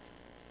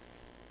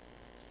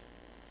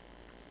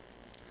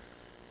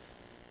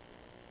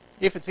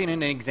 If it's in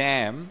an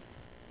exam,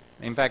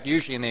 in fact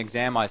usually in the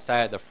exam I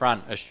say at the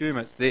front, assume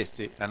it's this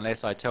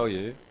unless I tell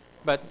you.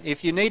 But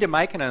if you need to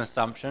make an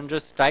assumption,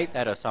 just state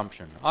that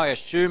assumption. I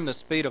assume the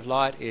speed of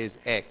light is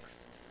X.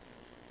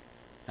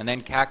 And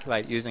then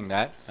calculate using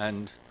that,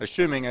 and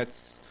assuming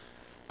it's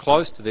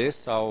close to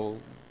this, I'll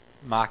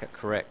mark it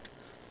correct.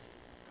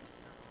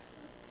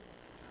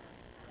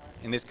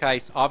 In this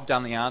case, I've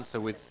done the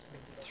answer with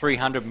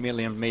 300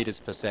 million meters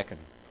per second.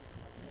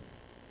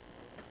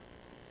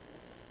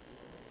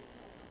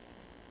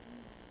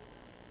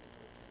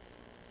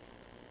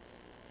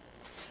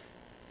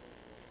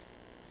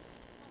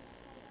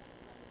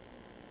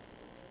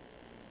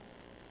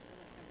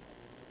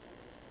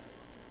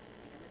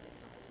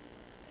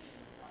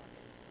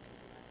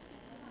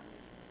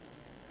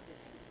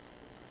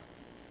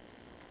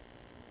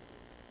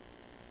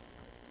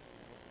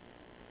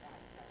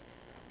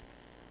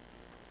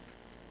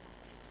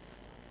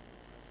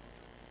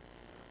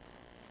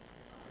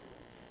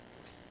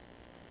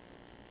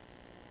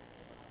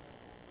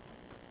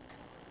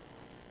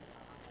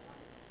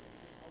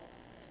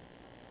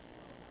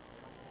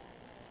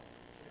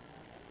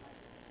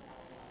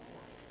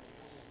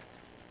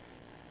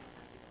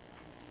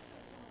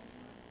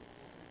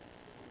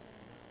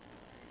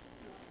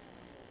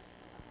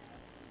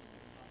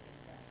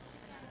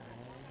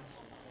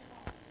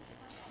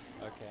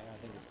 Okay, I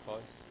think it's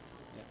close.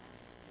 Yep.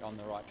 You're on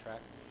the right track.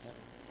 Yep.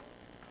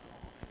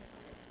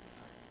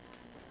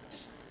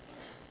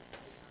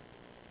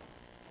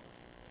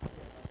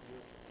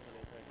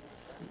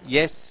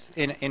 Yes,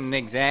 in an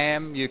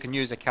exam you can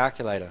use a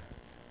calculator.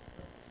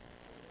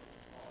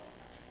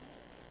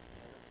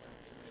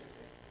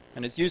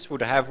 And it's useful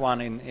to have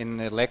one in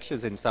the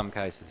lectures in some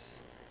cases.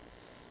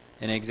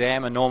 In an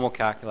exam, a normal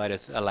calculator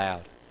is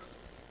allowed.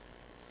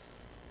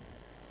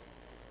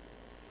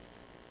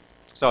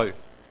 So,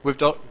 we've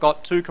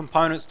got two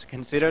components to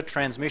consider,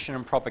 transmission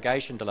and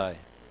propagation delay.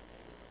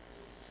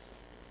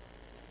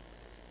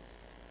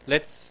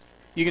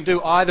 You can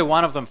do either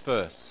one of them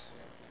first.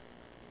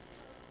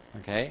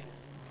 Okay,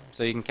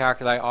 so you can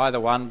calculate either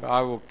one, but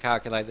I will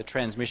calculate the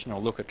transmission or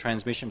look at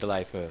transmission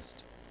delay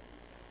first.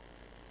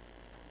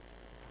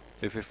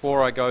 But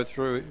before I go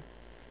through,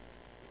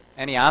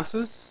 any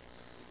answers?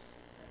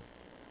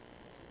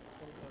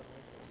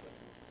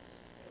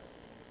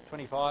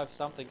 25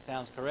 something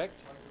sounds correct.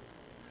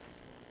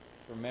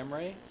 From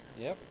memory,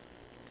 yep.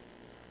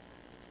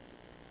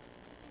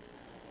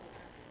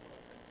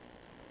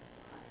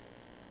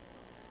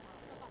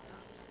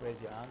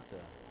 Where's your answer?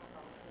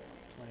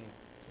 20.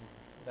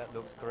 That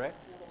looks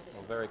correct,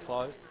 or very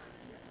close.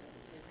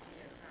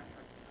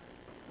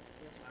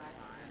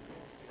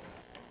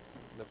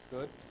 Looks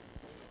good.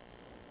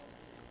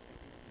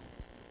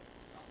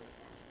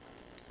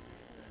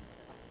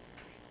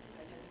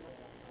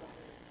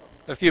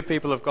 A few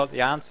people have got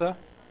the answer.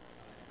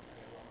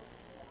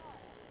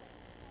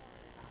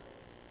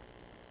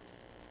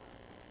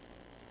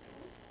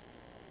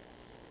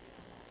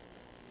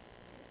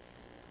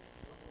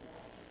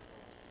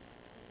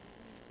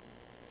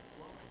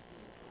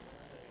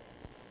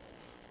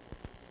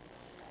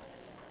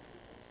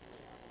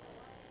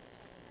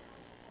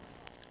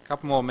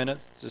 Couple more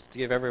minutes just to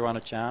give everyone a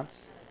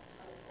chance.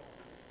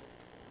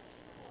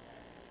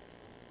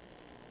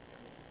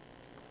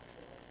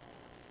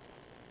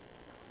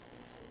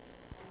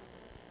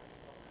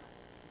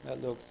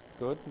 That looks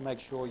good. Make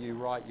sure you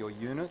write your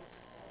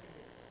units.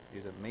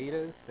 Use it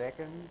meters,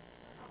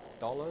 seconds,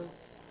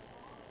 dollars.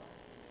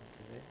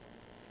 Okay.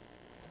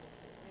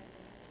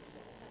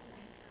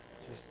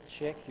 Just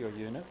check your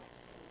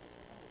units.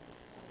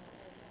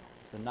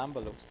 The number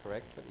looks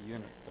correct, but the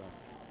units don't.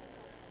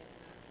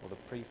 Or the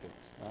prefix.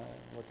 No?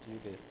 What do you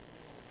get?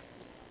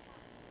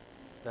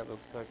 That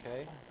looks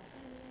okay.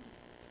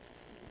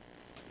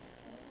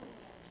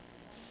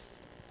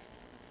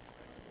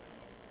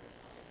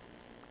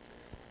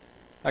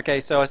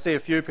 Okay, so I see a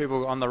few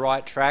people on the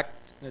right track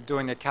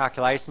doing the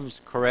calculations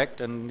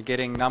correct and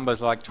getting numbers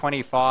like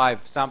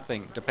 25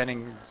 something,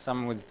 depending,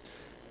 some with,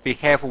 be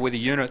careful with the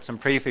units and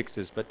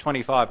prefixes, but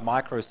 25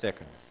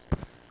 microseconds.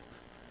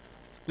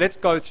 Let's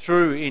go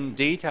through in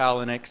detail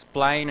and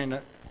explain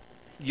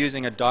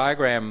using a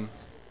diagram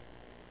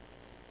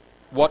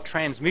what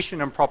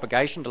transmission and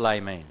propagation delay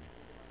mean.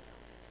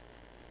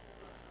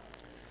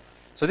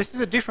 So this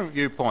is a different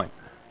viewpoint.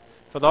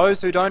 For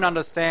those who don't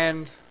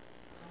understand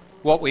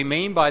what we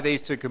mean by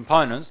these two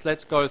components,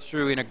 let's go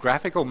through in a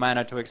graphical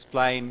manner to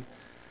explain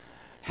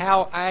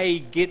how A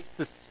gets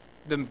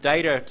the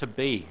data to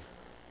B.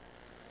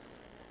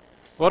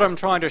 What I'm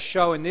trying to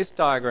show in this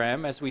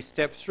diagram as we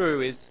step through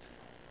is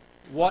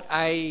what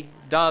A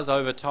does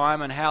over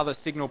time and how the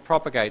signal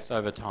propagates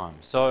over time.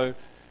 So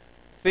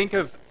think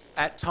of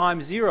at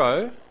time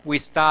 0, we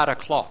start a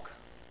clock.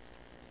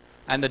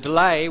 And the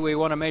delay, we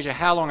want to measure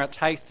how long it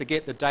takes to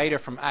get the data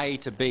from A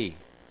to B.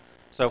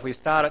 So if we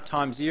start at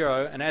time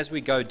 0, and as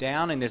we go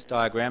down in this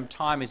diagram,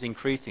 time is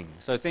increasing.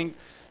 So think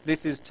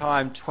this is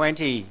time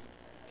 20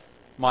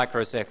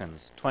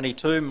 microseconds,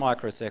 22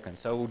 microseconds.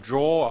 So we'll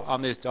draw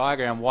on this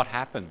diagram what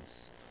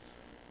happens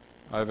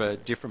over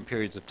different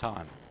periods of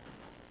time.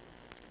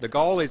 The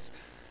goal is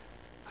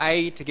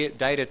A to get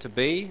data to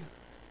B,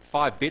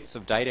 5 bits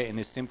of data in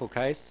this simple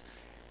case.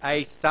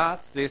 A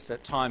starts this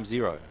at time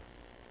 0.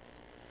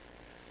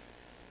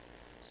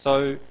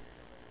 So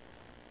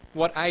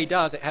what A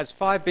does, it has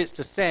 5 bits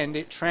to send,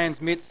 it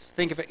transmits,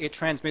 think of it, it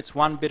transmits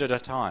 1 bit at a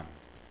time.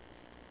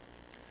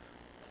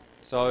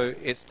 So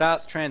it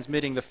starts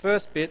transmitting the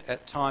first bit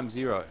at time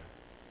 0.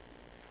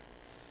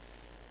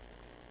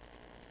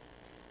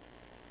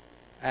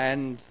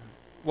 And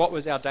what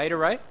was our data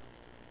rate?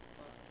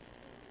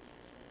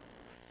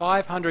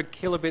 500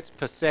 kilobits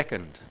per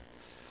second.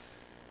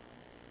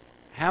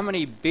 How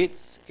many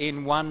bits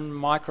in 1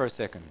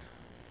 microsecond?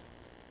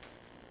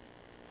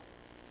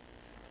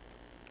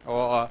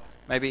 Or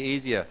maybe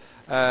easier,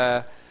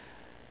 how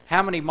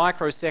many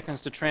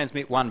microseconds to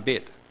transmit 1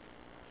 bit?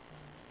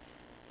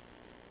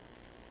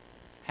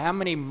 How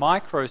many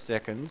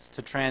microseconds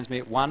to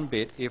transmit 1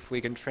 bit if we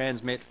can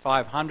transmit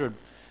 500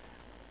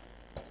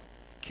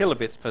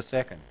 kilobits per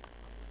second?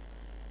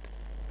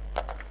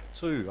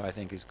 2, I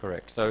think, is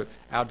correct. So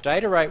our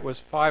data rate was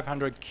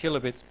 500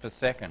 kilobits per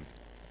second.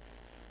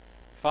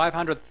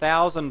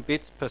 500,000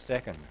 bits per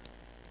second.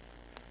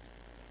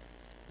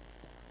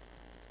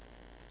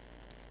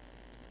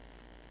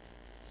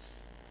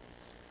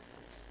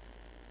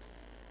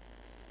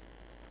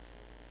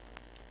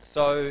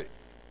 So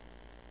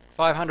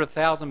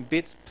 500,000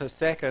 bits per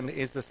second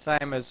is the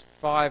same as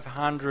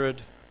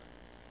 500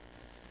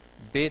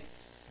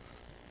 bits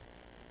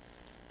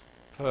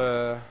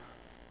per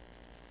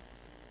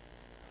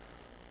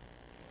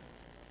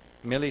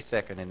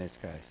millisecond in this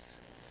case.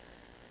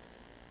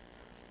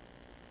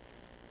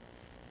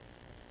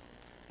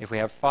 If we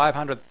have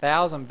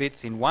 500,000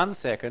 bits in 1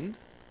 second,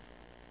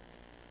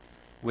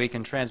 we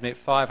can transmit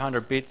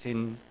 500 bits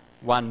in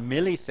 1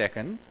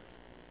 millisecond,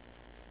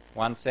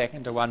 1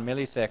 second to 1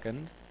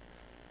 millisecond,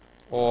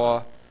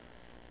 or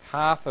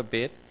half a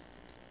bit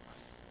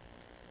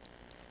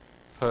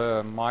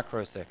per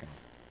microsecond.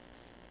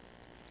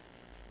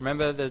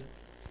 Remember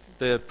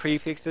the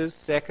prefixes,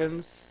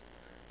 seconds,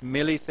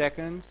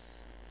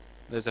 milliseconds.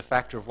 There's a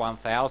factor of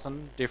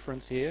 1,000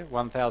 difference here,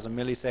 1,000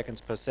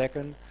 milliseconds per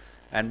second.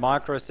 And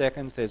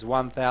microseconds, there's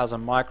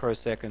 1,000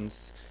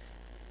 microseconds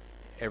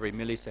every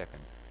millisecond.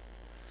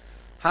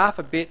 Half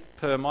a bit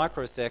per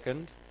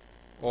microsecond,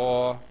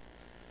 or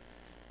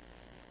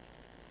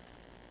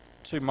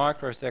 2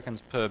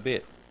 microseconds per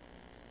bit.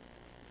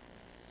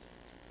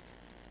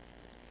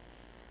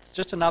 It's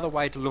just another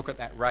way to look at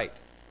that rate,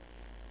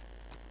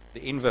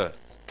 the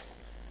inverse.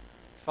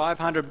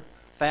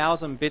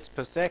 500,000 bits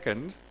per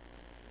second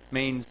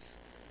means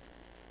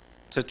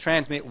to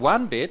transmit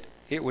 1 bit,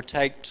 it would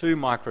take 2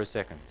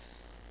 microseconds.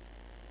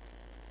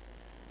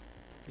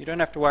 You don't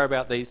have to worry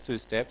about these 2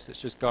 steps,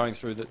 it's just going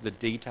through the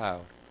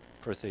detailed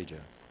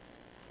procedure.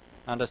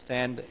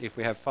 Understand that if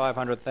we have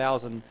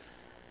 500,000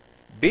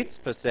 bits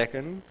per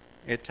second,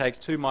 it takes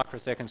 2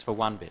 microseconds for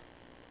 1 bit.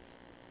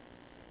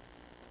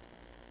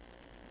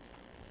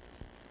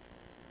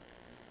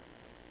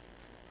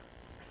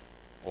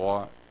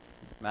 Or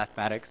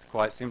mathematics,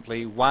 quite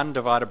simply, 1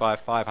 divided by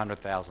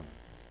 500,000.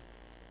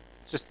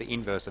 It's just the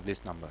inverse of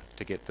this number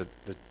to get the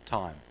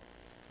time.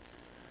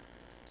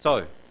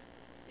 So,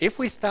 if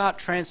we start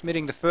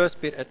transmitting the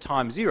first bit at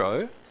time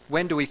 0,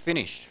 when do we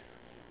finish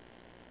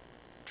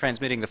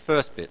transmitting the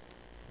first bit?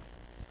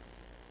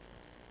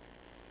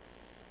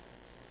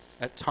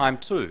 At time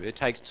 2. It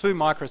takes 2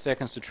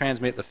 microseconds to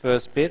transmit the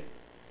first bit.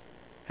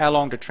 How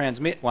long to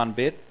transmit 1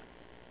 bit?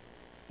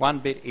 1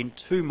 bit in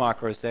 2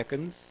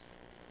 microseconds.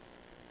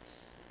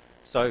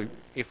 So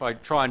if I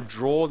try and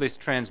draw this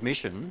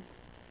transmission,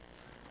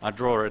 I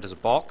draw it as a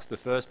box, the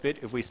first bit.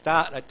 If we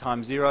start at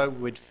time 0,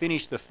 we'd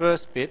finish the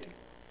first bit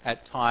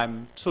at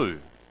time 2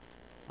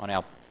 on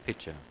our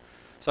picture.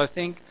 So I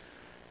think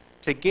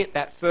to get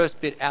that first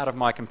bit out of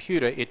my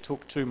computer, it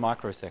took 2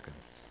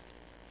 microseconds.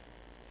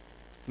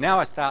 Now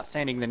I start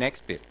sending the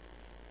next bit.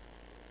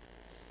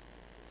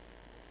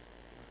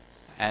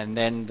 And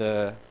then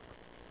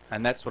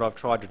and that's what I've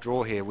tried to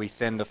draw here. We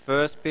send the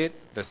first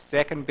bit, the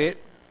second bit.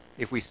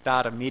 If we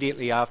start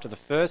immediately after the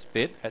first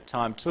bit at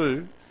time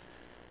 2,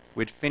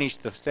 we'd finish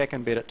the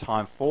second bit at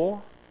time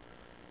 4.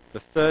 The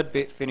third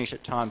bit finish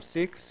at time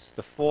 6.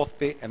 The fourth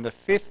bit and the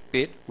fifth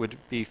bit would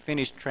be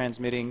finished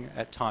transmitting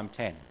at time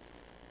 10.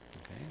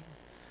 Okay.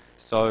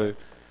 So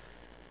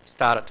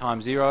start at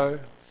time 0.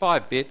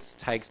 5 bits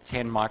takes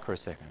 10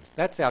 microseconds.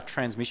 That's our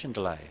transmission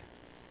delay.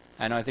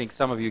 And I think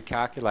some of you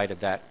calculated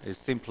that as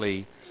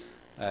simply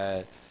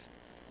the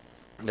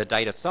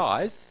data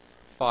size,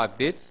 5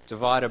 bits,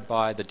 divided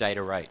by the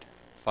data rate,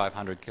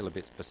 500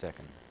 kilobits per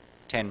second,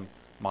 10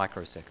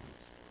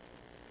 microseconds.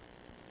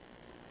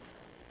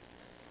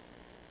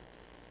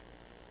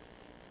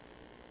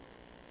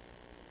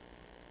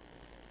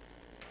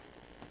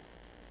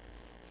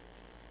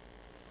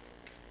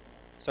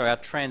 So our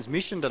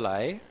transmission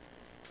delay,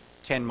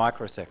 10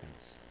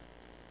 microseconds.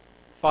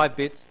 5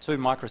 bits, 2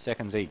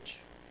 microseconds each.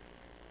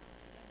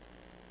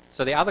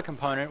 So the other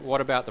component, what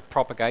about the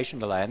propagation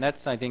delay? And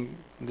that's, I think,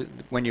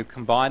 when you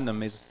combine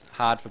them is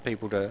hard for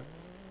people to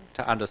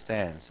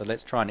understand. So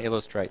let's try and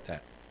illustrate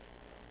that.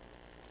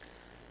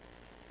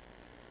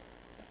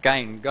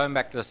 Again, going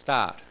back to the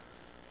start.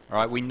 All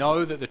right, we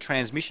know that the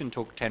transmission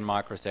took 10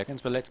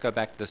 microseconds, but let's go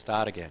back to the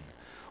start again.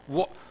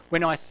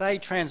 When I say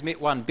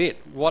transmit 1 bit,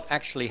 what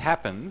actually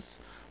happens?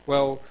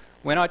 Well,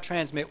 when I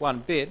transmit 1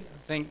 bit,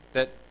 think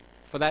that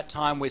for that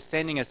time we're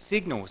sending a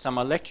signal, some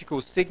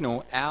electrical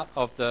signal out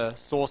of the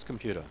source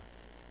computer.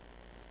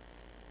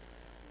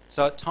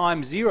 So at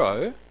time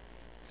 0,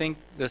 think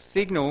the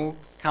signal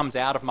comes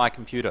out of my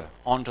computer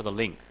onto the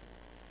link.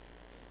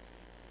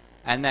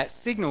 And that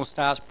signal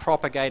starts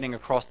propagating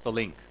across the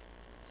link.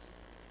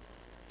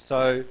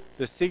 So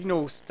the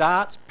signal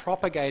starts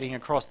propagating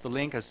across the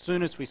link as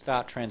soon as we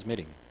start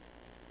transmitting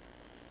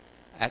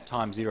at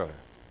time 0.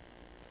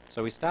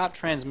 So we start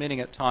transmitting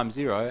at time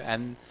 0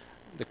 and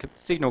the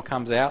signal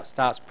comes out,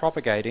 starts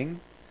propagating.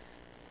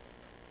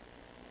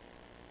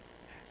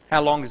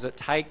 How long does it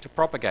take to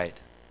propagate?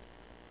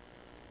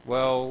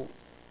 Well,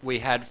 we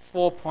had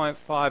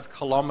 4.5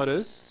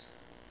 kilometres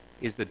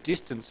is the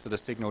distance for the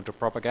signal to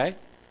propagate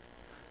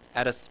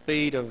at a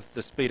speed of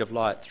the speed of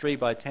light, 3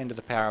 by 10 to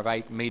the power of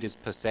 8 metres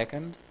per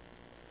second.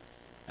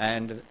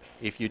 And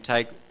if you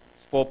take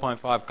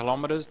 4.5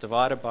 kilometres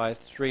divided by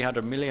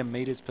 300 million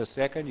metres per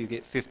second, you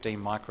get 15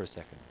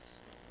 microseconds.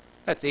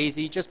 That's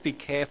easy, just be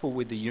careful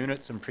with the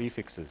units and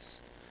prefixes.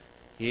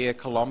 Here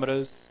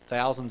kilometres,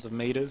 thousands of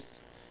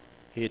metres.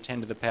 Here 10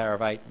 to the power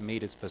of 8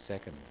 metres per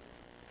second.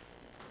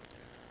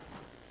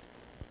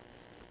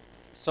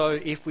 So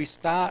if we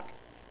start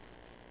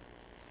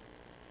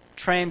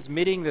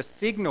transmitting the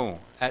signal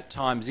at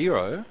time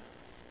 0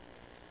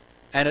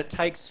 and it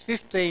takes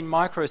 15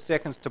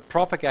 microseconds to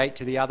propagate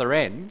to the other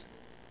end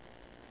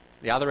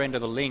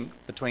of the link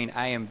between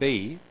A and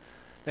B,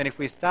 then if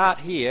we start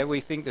here, we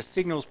think the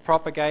signal's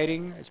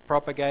propagating,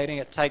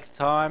 it takes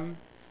time.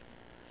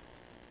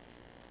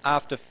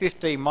 After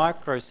 15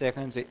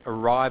 microseconds, it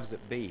arrives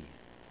at B.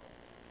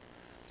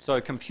 So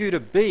computer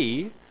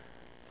B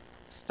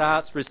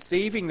starts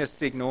receiving the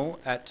signal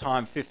at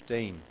time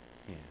 15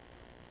 here.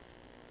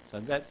 So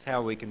that's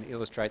how we can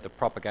illustrate the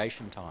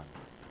propagation time.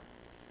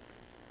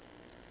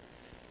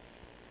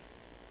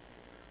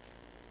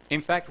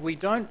 In fact,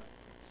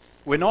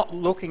 we're not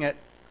looking at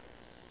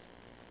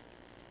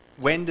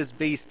when does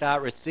B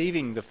start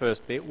receiving the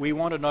first bit. We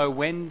want to know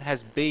when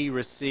has B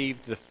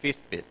received the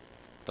 5th bit,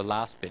 the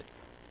last bit.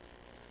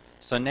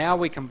 So now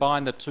we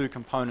combine the two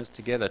components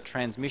together,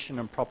 transmission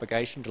and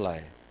propagation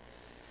delay.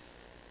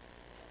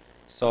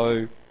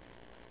 So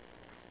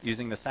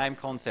using the same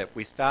concept,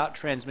 we start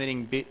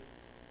transmitting bit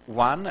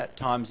 1 at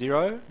time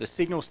 0, the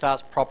signal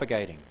starts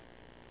propagating,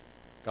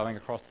 going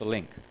across the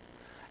link.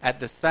 At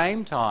the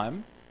same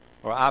time,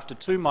 or after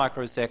 2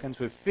 microseconds,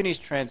 we've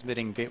finished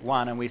transmitting bit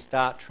 1 and we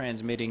start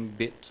transmitting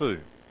bit 2.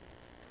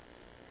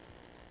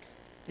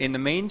 In the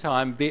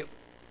meantime, bit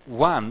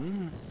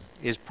 1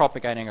 is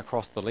propagating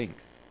across the link.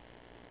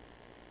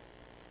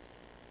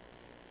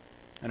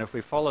 And if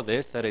we follow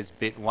this, that is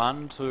bit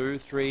 1, 2,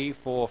 3,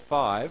 4,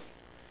 5.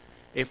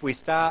 If we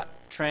start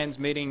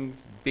transmitting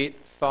bit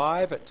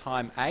 5 at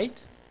time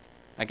 8,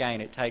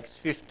 again it takes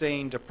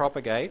 15 to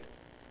propagate.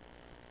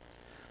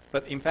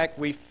 But in fact,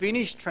 we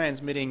finished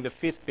transmitting the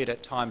 5th bit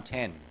at time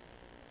 10.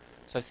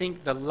 So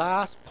think the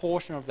last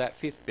portion of that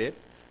 5th bit,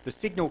 the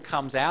signal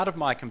comes out of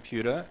my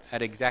computer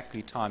at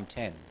exactly time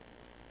 10.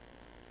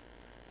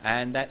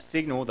 And that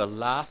signal, the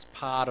last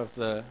part of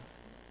the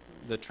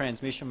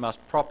transmission,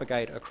 must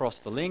propagate across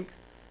the link,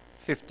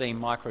 15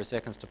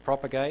 microseconds to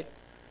propagate.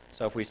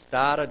 So if we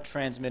started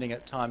transmitting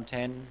at time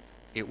 10,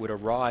 it would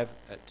arrive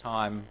at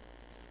time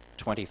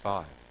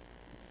 25.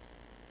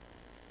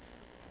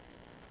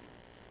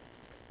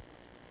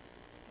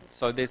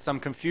 So there's some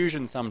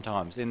confusion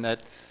sometimes in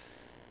that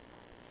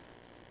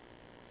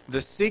the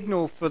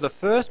signal for the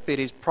first bit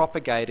is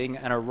propagating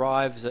and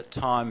arrives at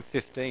time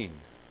 15.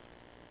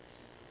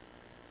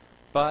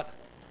 But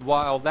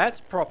while that's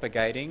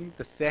propagating,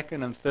 the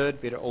second and third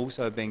bit are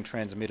also being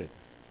transmitted.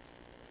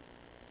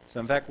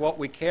 So in fact, what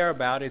we care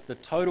about is the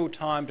total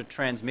time to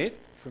transmit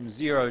from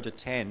 0 to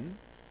 10,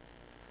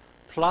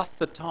 plus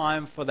the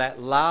time for that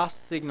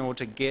last signal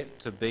to get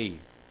to B,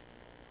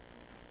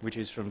 which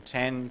is from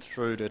 10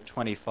 through to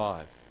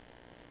 25.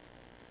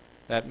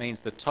 That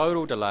means the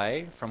total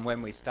delay from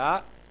when we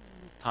start,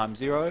 time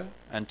 0,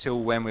 until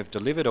when we've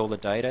delivered all the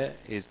data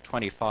is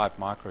 25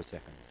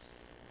 microseconds.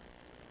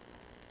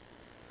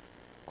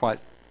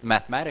 Quite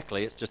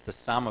mathematically, it's just the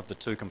sum of the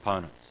two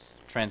components,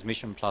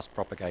 transmission plus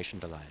propagation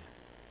delay.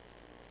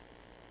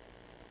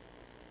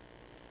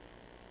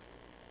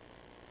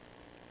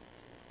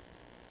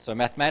 So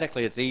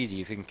mathematically it's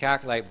easy. If you can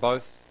calculate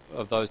both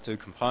of those two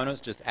components,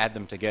 just add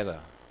them together.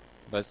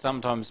 But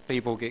sometimes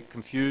people get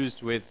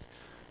confused with,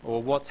 well,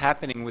 what's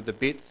happening with the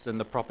bits and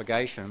the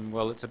propagation?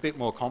 Well, it's a bit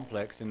more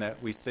complex in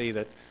that we see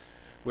that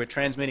we're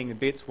transmitting the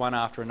bits one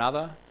after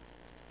another,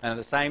 and at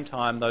the same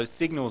time those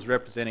signals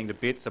representing the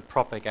bits are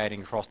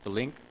propagating across the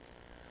link.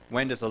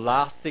 When does the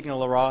last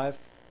signal arrive?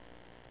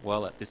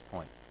 Well, at this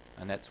point,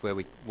 and that's where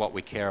what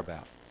we care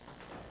about.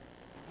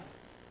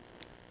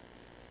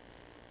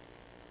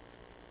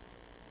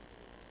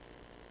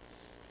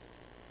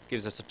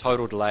 Gives us a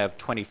total delay of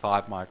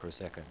 25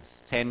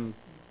 microseconds, 10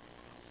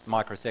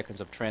 microseconds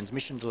of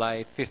transmission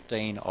delay,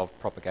 15 of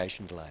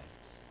propagation delay.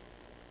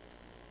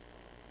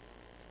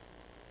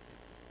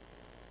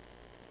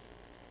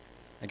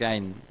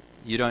 Again,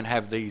 you don't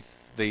have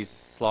these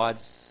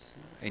slides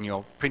in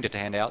your printed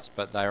handouts,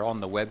 but they're on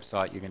the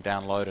website. You can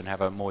download and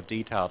have a more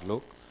detailed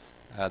look.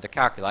 The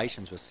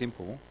calculations were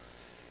simple.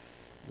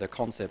 The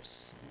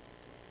concepts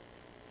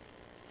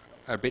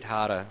are a bit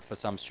harder for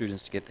some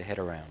students to get their head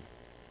around.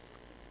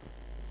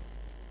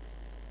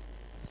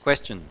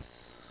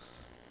 Questions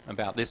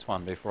about this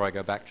one before I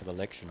go back to the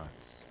lecture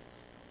notes?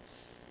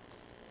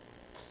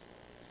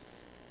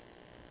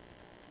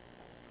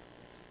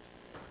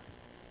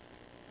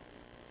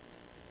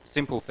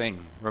 Simple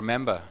thing,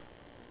 remember,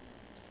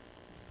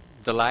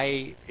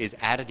 delay is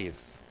additive.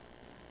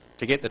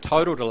 To get the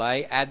total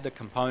delay, add the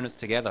components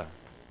together.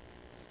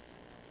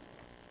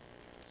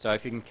 So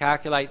if you can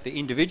calculate the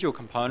individual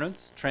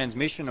components,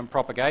 transmission and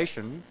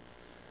propagation,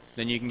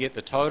 then you can get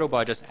the total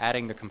by just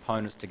adding the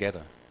components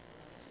together.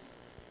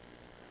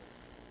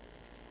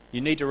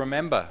 You need to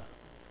remember,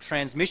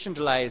 transmission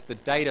delay is the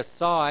data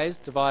size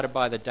divided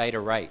by the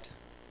data rate.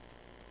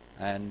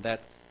 And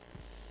that's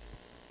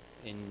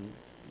in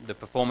the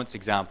performance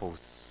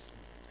examples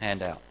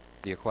handout,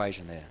 the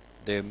equation there.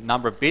 The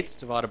number of bits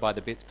divided by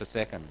the bits per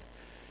second.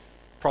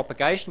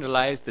 Propagation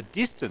delay is the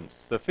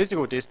distance, the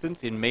physical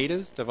distance in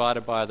meters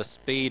divided by the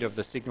speed of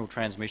the signal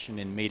transmission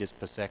in meters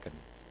per second.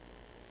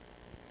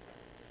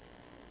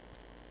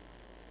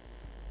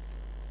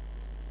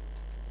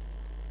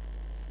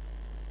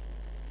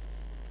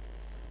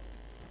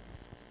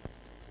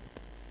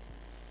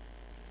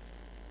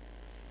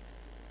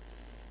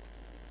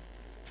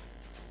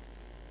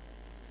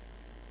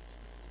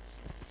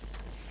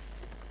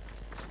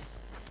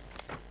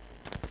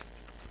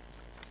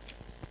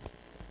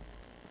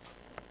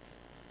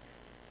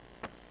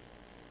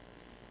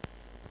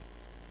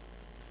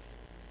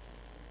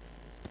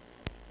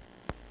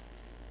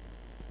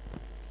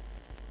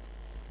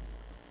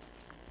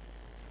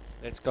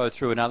 Let's go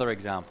through another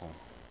example.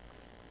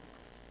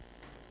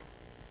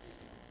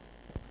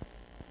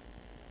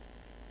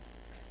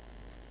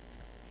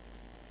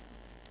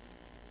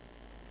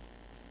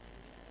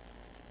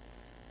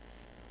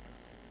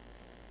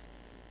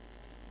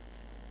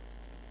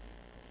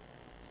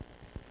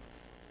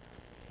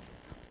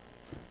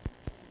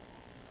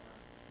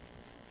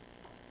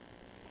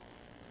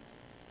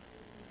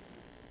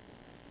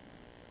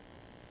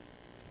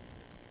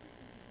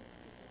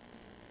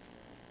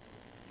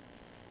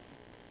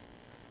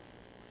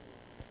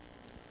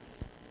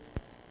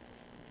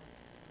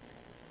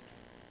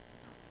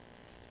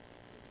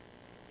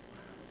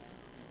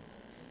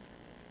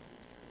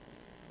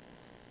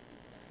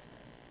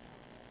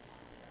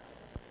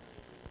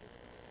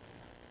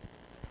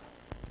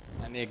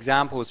 And the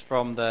examples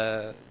from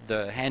the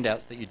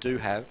handouts that you do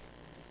have,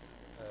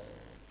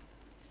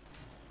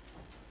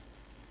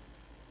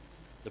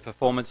 the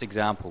performance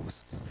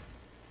examples.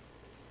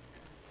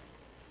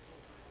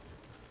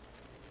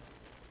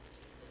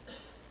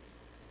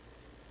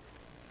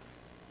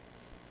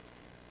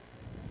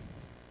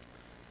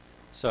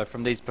 So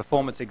from these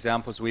performance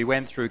examples, we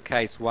went through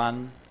case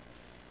 1.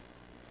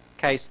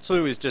 Case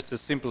 2 is just a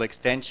simple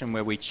extension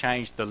where we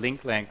changed the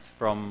link length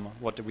from,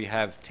 what do we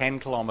have, 10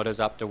 kilometres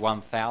up to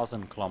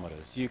 1,000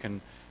 kilometres. You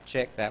can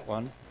check that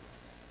one.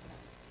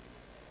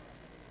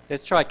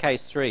 Let's try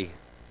case 3.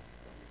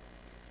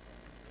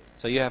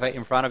 So you have it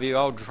in front of you.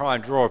 I'll try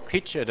and draw a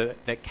picture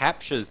that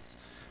captures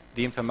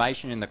the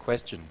information in the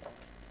question.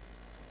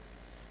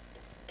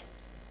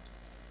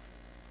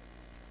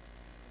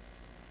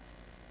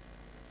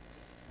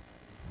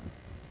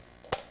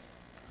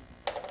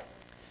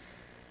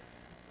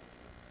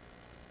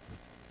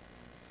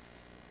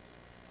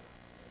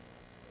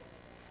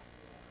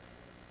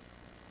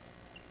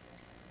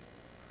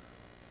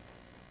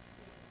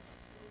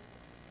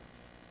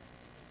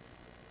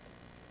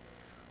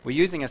 We're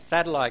using a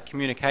satellite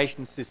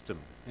communication system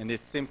in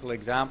this simple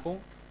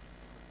example.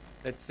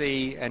 Let's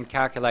see and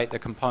calculate the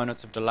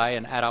components of delay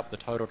and add up the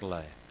total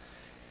delay.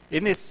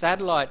 In this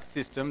satellite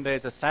system,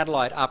 there's a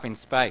satellite up in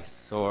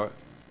space, or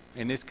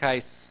in this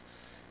case,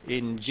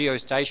 in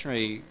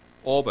geostationary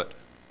orbit.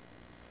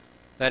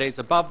 That is,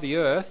 above the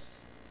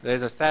Earth,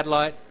 there's a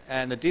satellite,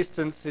 and the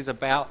distance is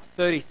about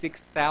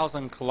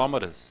 36,000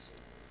 kilometres.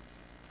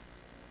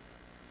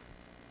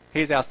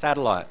 Here's our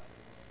satellite.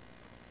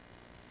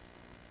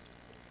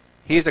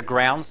 Here's a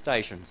ground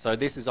station. So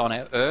this is on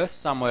Earth,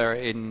 somewhere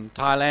in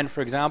Thailand,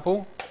 for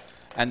example.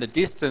 And the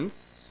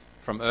distance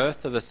from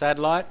Earth to the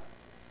satellite,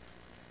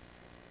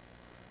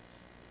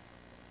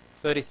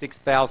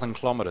 36,000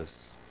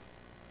 kilometres.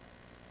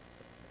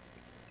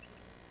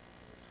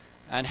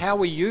 And how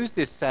we use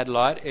this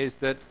satellite is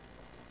that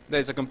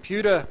there's a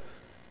computer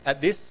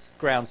at this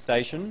ground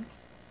station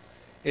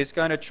is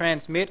going to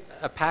transmit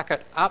a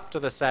packet up to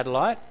the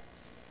satellite.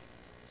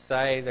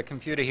 Say the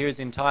computer here is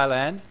in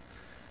Thailand,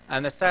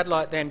 and the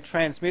satellite then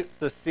transmits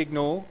the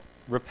signal,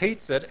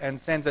 repeats it, and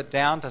sends it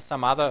down to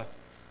some other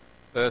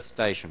Earth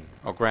station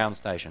or ground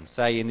station,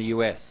 say in the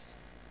US.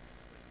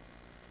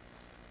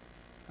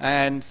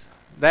 And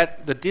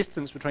that the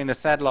distance between the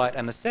satellite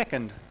and the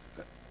second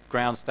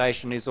ground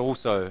station is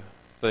also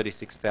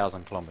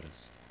 36,000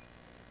 kilometres.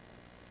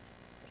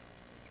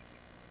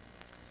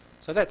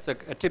 So that's a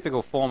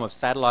typical form of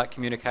satellite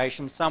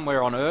communication.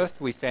 Somewhere on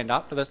Earth we send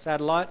up to the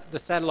satellite. The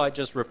satellite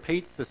just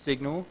repeats the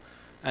signal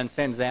and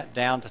sends that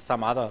down to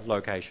some other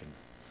location.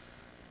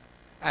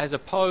 As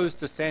opposed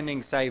to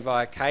sending, say,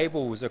 via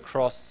cables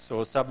across,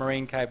 or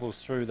submarine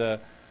cables through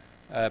the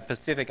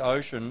Pacific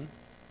Ocean,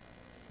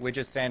 we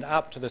just send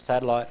up to the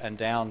satellite and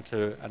down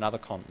to another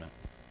continent.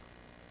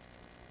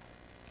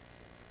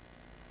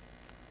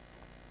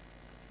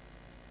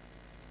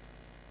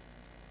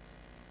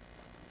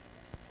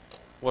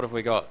 What have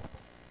we got?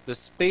 The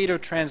speed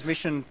of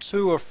transmission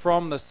to or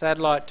from the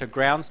satellite to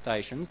ground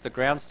stations. The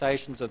ground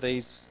stations are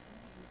these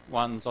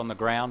ones on the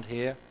ground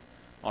here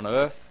on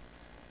Earth.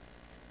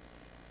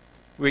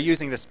 We're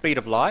using the speed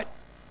of light.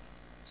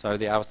 So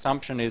our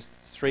assumption is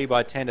 3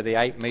 by 10 to the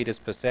 8 meters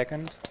per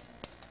second.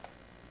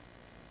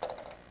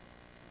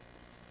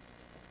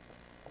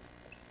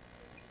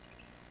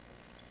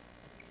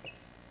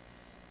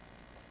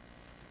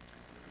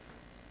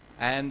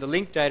 And the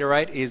link data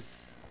rate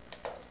is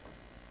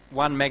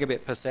 1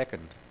 megabit per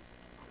second.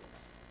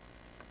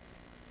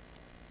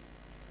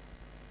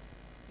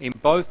 In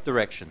both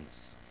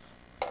directions.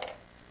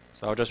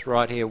 So I'll just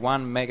write here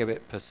 1 megabit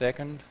per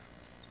second,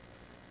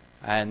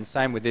 and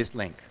same with this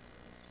link.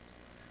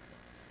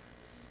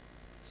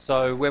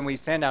 So when we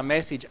send our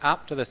message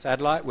up to the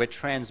satellite, we're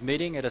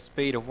transmitting at a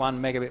speed of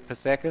 1 megabit per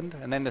second,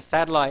 and then the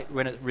satellite,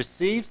 when it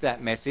receives that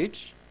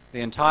message, the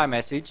entire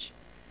message,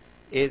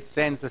 it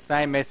sends the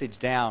same message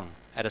down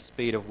at a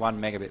speed of 1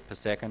 megabit per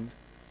second.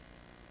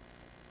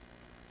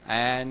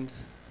 And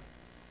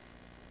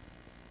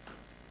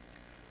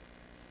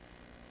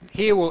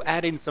here we'll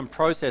add in some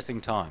processing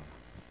time.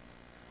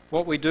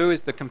 What we do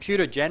is the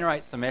computer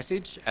generates the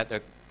message at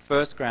the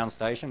first ground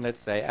station, let's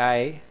say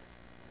A,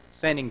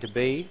 sending to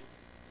B.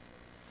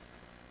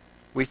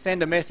 We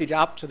send a message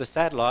up to the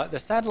satellite. The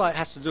satellite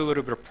has to do a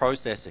little bit of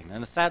processing,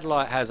 and the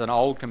satellite has an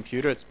old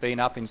computer. It's been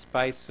up in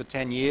space for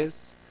 10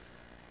 years.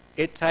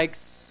 It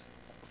takes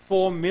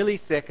 4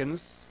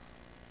 milliseconds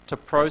to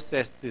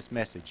process this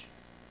message.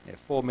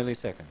 4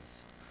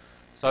 milliseconds.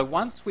 So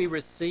once we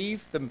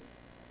receive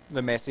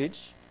the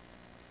message,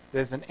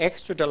 there's an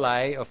extra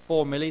delay of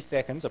 4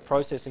 milliseconds, a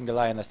processing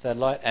delay in the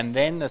satellite, and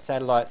then the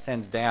satellite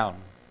sends down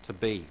to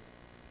B.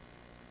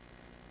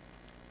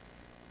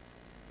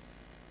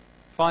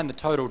 Find the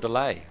total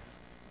delay.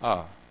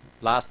 Oh,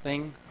 last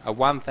thing, a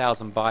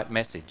 1,000 byte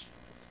message.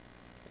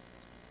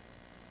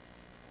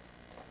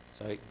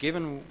 So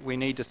given we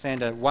need to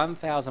send a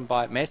 1,000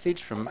 byte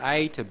message from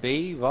A to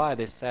B via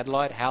this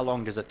satellite, how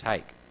long does it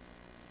take?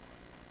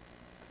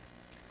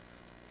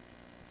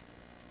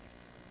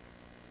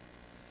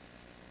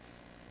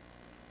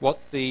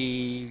 What's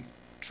the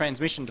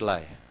transmission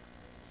delay?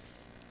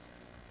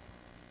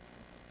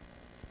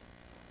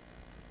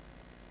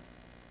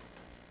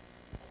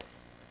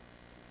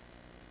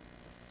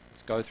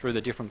 Let's go through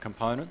the different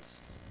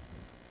components.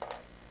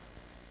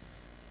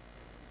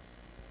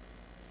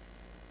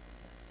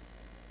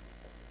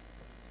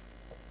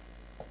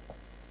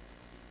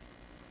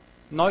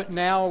 Note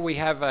now we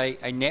have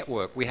a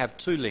network. We have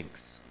 2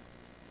 links.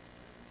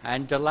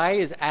 And delay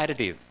is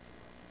additive,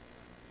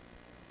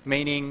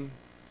 meaning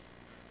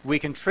we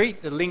can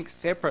treat the links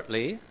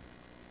separately,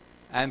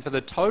 and for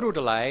the total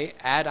delay,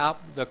 add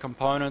up the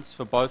components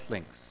for both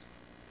links.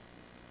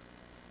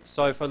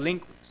 So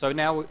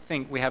now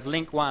think we have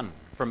link 1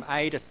 from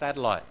A to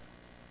satellite,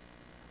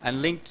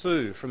 and link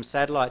 2 from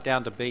satellite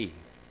down to B.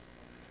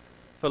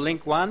 For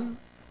link 1,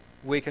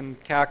 we can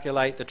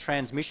calculate the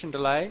transmission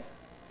delay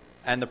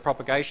and the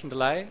propagation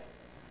delay,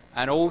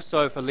 and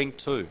also for link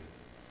 2,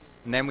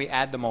 and then we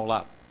add them all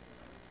up.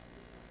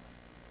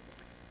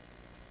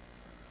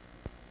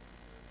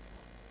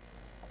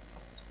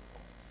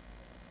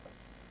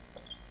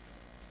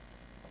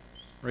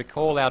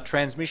 Recall our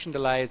transmission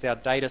delay is our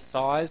data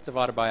size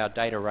divided by our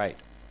data rate.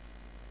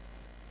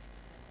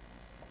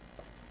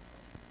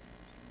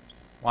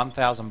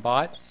 1,000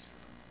 bytes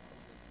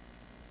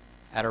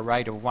at a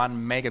rate of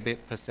 1 megabit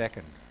per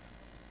second.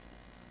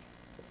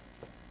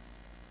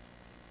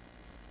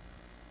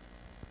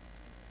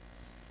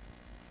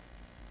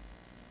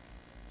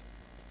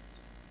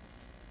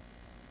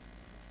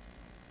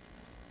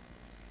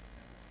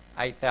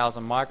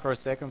 (8,000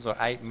 microseconds or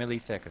 8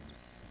 milliseconds.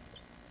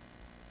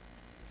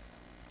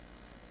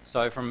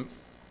 So from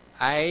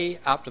A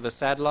up to the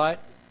satellite,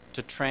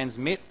 to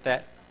transmit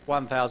that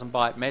 1,000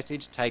 byte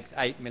message takes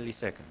 8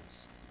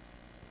 milliseconds.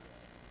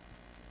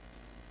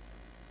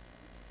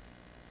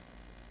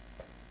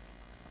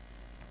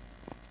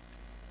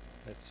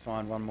 Let's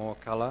find one more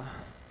colour.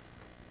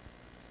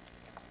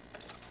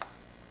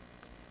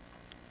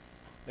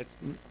 Let's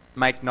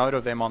make note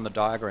of them on the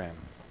diagram.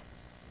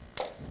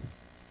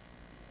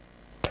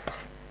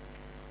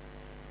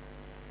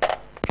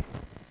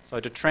 So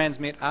to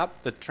transmit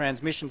up, the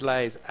transmission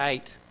delay is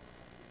 8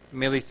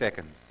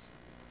 milliseconds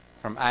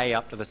from A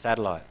up to the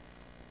satellite.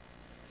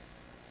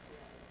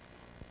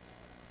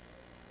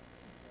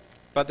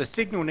 But the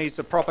signal needs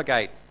to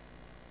propagate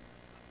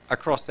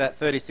across that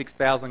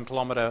 36,000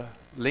 kilometre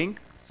link,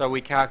 so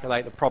we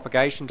calculate the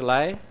propagation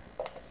delay.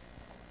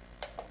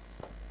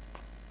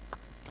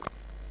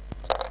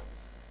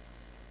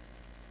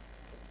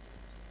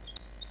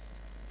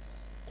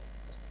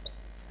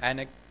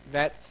 And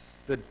that's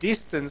the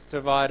distance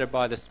divided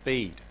by the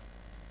speed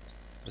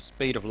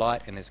of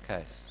light in this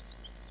case.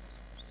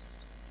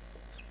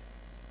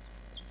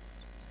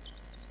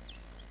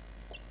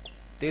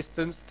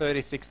 Distance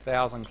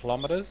 36,000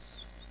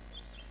 kilometres.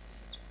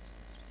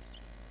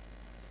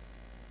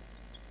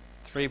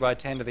 3 by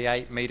 10 to the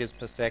 8 metres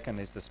per second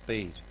is the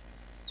speed.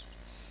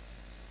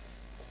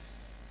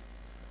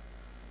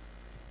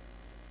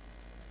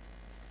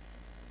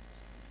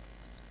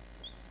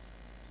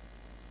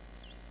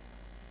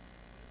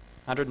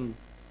 $120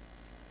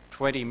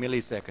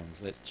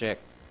 milliseconds, let's check.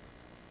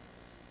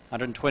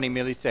 120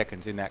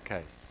 milliseconds in that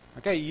case.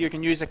 Okay, you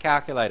can use a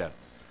calculator.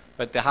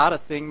 But the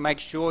hardest thing, make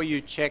sure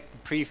you check the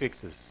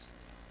prefixes.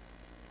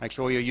 Make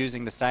sure you're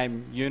using the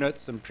same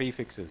units and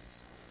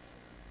prefixes.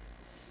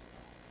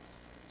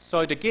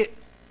 So to get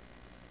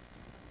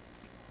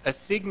a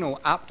signal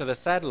up to the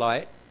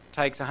satellite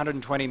takes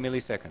 120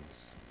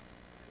 milliseconds.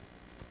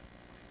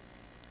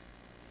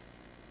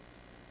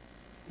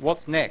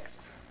 What's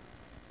next?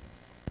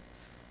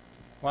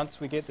 Once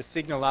we get the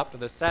signal up to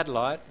the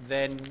satellite,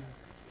 then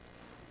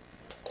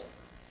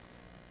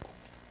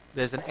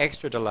there's an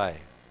extra delay.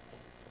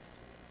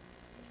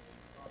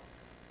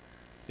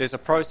 There's a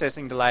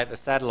processing delay at the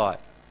satellite.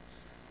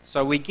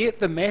 So we get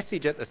the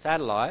message at the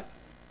satellite,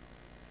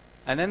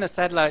 and then the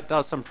satellite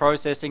does some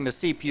processing, the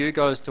CPU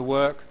goes to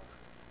work,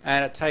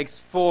 and it takes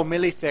 4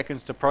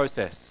 milliseconds to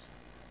process.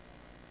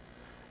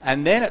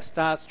 And then it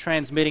starts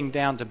transmitting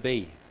down to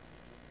B.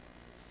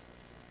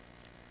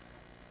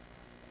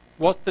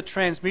 What's the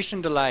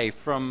transmission delay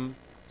from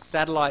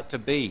satellite to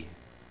B?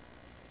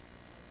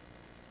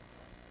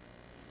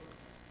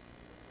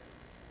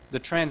 The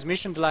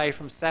transmission delay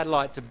from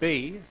satellite to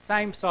B,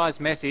 same size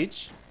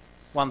message,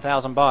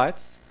 1000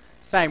 bytes,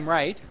 same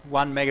rate,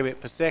 1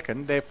 megabit per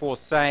second, therefore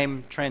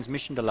same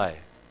transmission delay,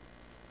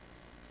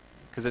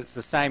 because it's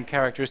the same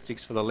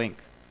characteristics for the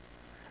link.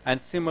 And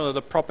similar,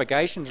 the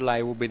propagation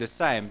delay will be the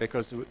same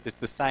because it's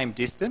the same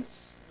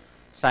distance,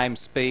 same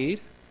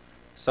speed,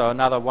 so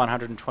another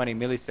 120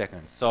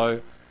 milliseconds.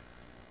 So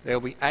there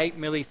will be 8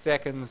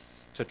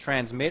 milliseconds to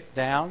transmit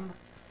down,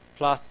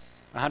 plus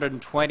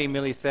 120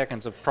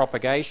 milliseconds of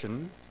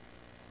propagation,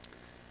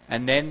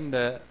 and then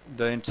the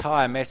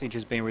entire message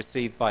has been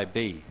received by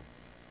B.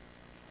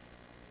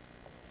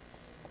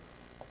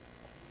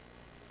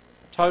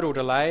 Total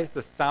delay is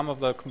the sum of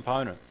the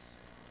components.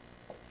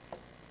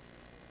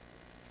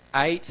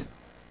 8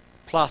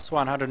 plus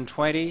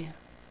 120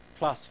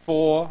 plus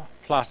 4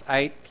 plus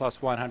 8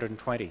 plus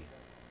 120.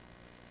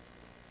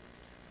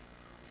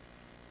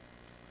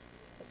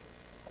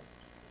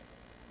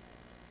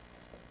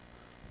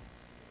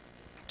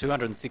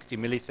 $260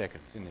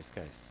 milliseconds in this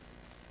case.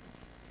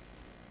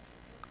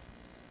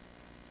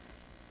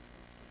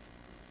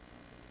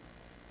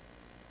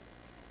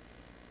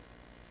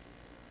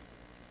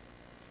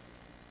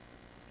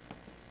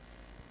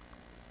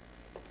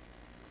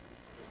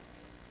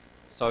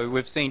 So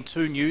we've seen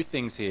two new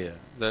things here.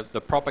 The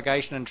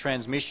propagation and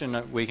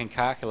transmission we can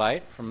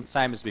calculate from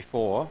same as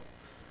before,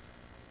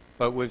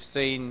 but we've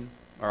seen,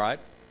 all right,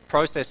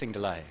 processing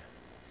delay.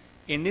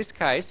 In this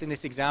case, in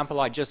this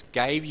example, I just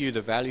gave you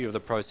the value of the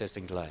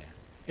processing delay.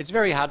 It's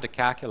very hard to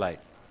calculate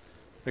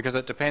because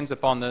it depends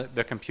upon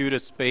the computer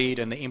speed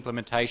and the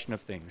implementation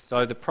of things.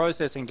 So the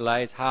processing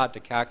delay is hard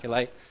to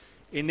calculate.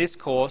 In this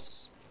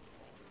course,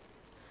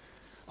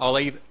 I'll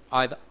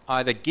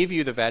either give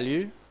you the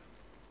value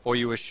or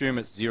you assume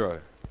it's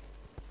 0.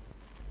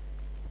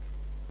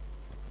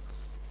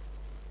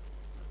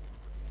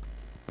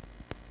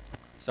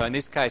 So in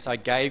this case, I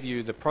gave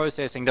you the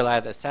processing delay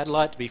at the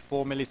satellite to be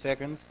 4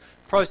 milliseconds.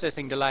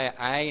 Processing delay at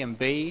A and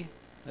B,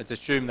 let's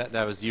assume that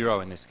they were 0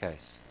 in this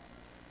case.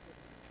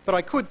 But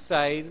I could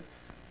say,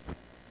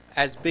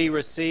 as B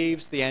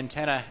receives, the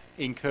antenna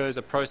incurs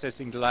a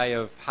processing delay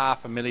of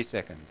half a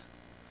millisecond.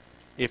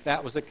 If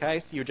that was the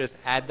case, you just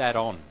add that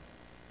on.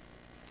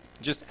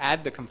 Just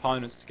add the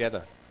components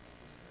together.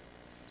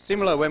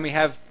 Similar, when we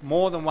have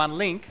more than one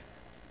link,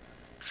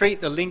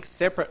 treat the links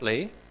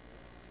separately,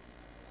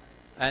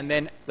 and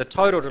then the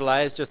total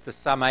delay is just the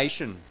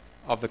summation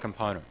of the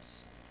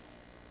components.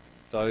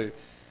 So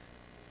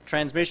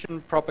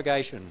transmission,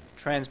 propagation,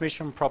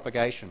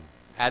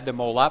 add them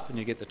all up and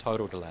you get the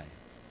total delay.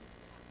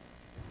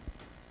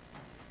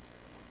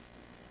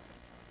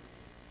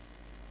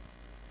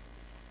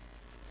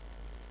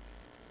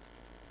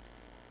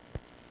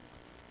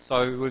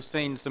 So we've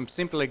seen some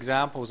simple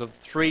examples of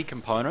 3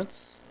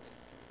 components: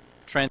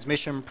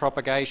 transmission,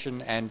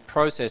 propagation, and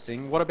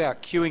processing. What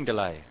about queuing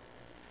delay?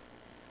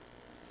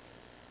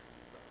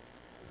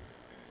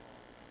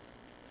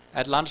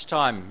 At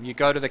lunchtime, you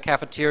go to the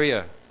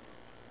cafeteria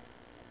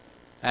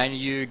and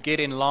you get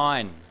in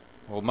line,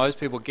 or most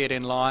people get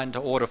in line to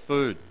order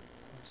food.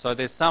 So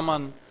there's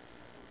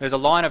a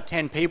line of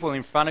 10 people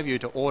in front of you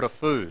to order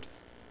food.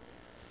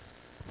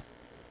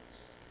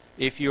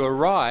 If you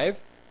arrive,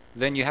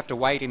 then you have to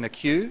wait in the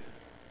queue,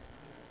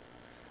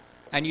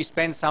 and you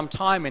spend some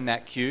time in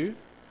that queue,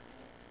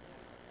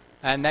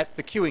 and that's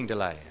the queuing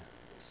delay.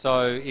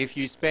 So if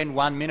you spend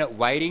 1 minute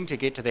waiting to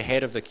get to the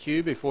head of the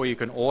queue before you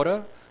can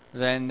order,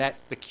 then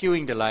that's the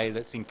queuing delay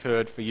that's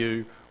incurred for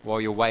you while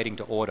you're waiting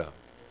to order.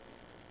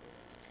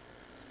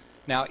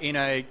 Now, in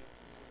a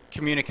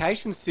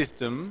communication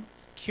system,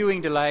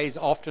 queuing delays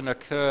often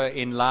occur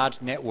in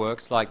large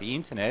networks like the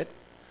internet,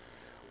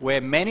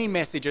 where many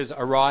messages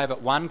arrive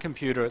at one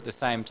computer at the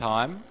same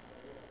time,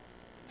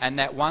 and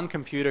that one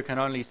computer can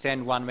only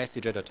send one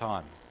message at a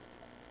time.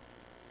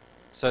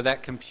 So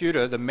that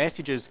computer, the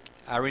messages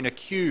are in a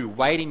queue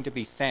waiting to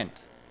be sent.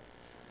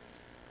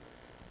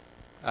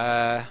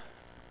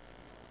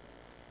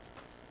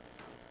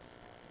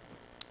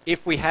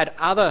 If we had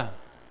other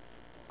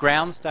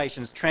ground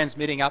stations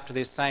transmitting up to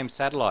this same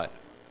satellite,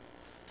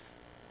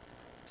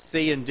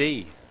 C and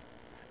D,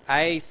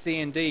 A, C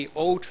and D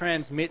all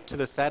transmit to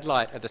the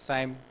satellite at the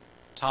same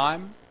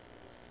time.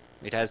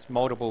 It has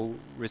multiple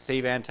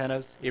receive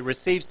antennas. It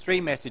receives 3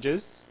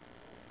 messages.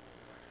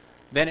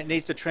 Then it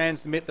needs to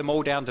transmit them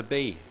all down to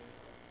B.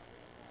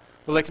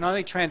 Well, it can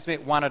only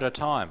transmit one at a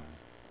time.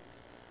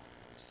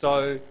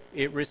 So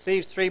it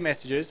receives 3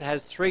 messages,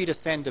 has 3 to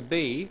send to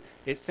B.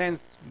 It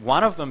sends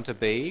one of them to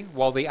B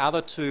while the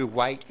other 2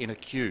 wait in a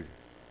queue.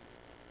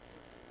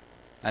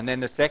 And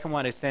then the second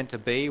one is sent to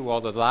B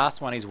while the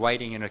last one is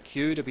waiting in a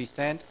queue to be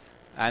sent,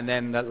 and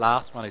then the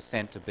last one is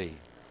sent to B.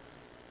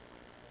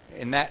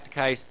 In that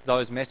case,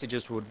 those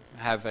messages would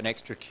have an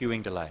extra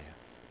queuing delay.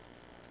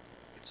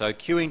 So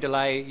queuing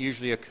delay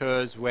usually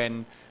occurs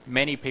when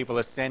many people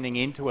are sending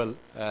into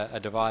a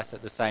device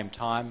at the same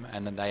time,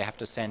 and then they have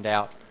to send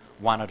out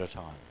one at a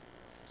time.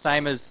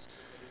 Same as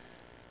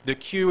the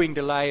queuing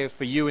delay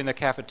for you in the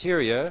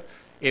cafeteria.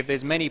 If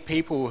there's many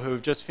people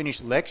who've just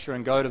finished lecture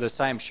and go to the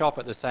same shop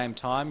at the same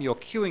time, your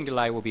queuing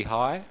delay will be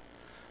high.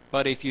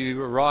 But if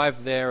you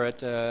arrive there at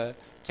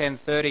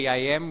 10:30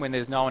 a.m. when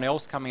there's no one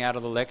else coming out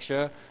of the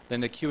lecture,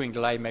 then the queuing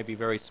delay may be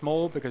very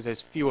small because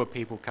there's fewer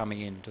people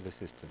coming into the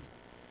system.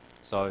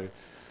 So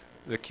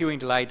the queuing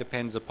delay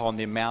depends upon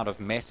the amount of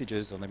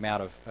messages or the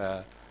amount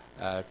of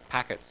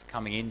packets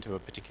coming into a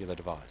particular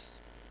device.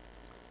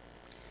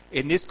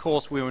 In this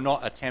course, we will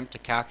not attempt to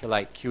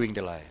calculate queuing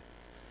delay.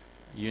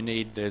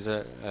 There's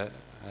a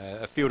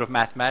field of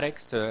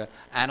mathematics to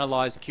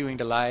analyse queuing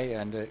delay,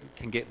 and it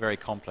can get very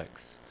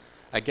complex.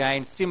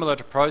 Again, similar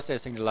to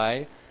processing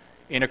delay,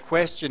 in a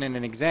question in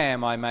an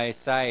exam, I may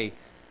say,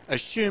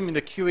 assuming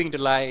the queuing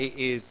delay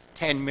is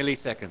 10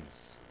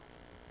 milliseconds.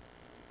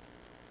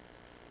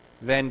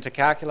 Then to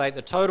calculate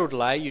the total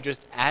delay, you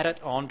just add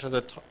it on to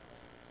the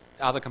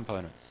other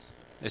components.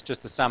 It's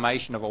just the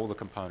summation of all the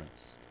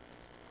components.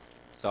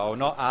 So I will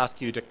not ask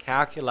you to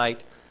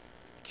calculate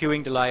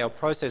queuing delay or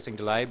processing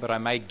delay, but I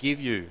may give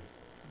you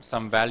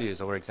some values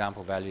or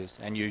example values,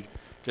 and you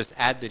just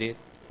add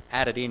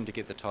it in to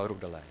get the total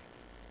delay.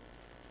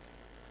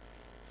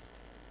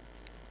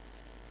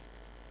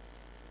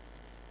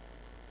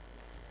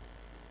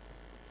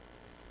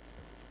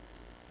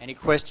 Any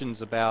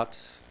questions about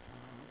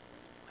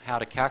how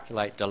to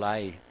calculate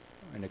delay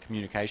in a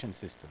communication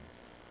system?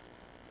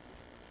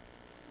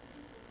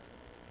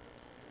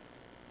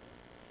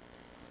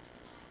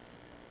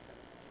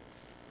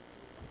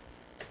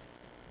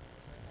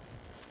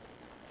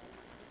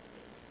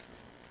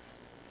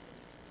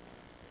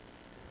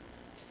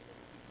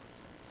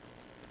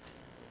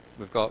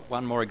 We've got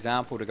one more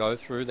example to go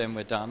through, then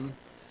we're done.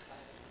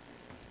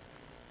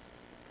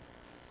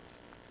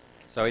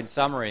 So in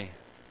summary,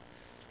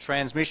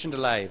 transmission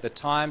delay, the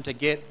time to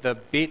get the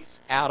bits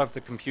out of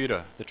the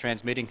computer, the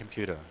transmitting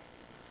computer.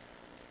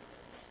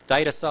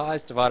 Data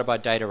size divided by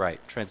data rate,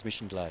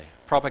 transmission delay.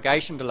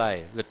 Propagation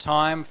delay, the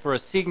time for a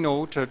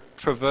signal to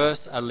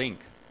traverse a link.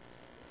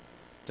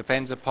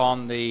 Depends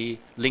upon the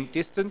link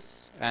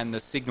distance and the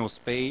signal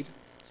speed,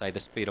 say the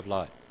speed of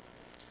light.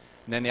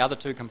 And then the other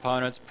 2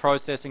 components,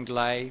 processing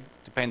delay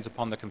depends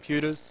upon the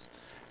computers,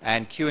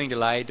 and queuing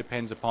delay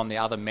depends upon the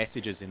other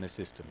messages in the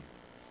system.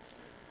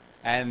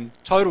 And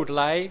total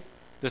delay,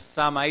 the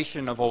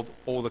summation of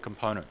all the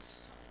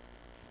components.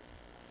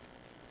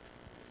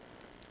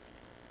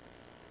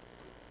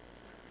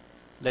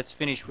 Let's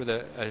finish with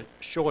a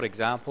short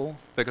example,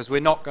 because we're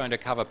not going to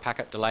cover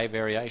packet delay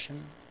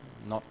variation,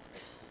 not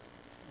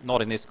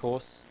in this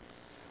course.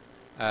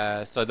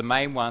 So the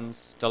main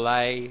ones,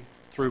 delay,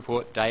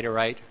 throughput, data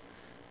rate,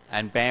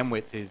 and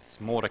bandwidth is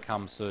more to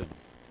come soon.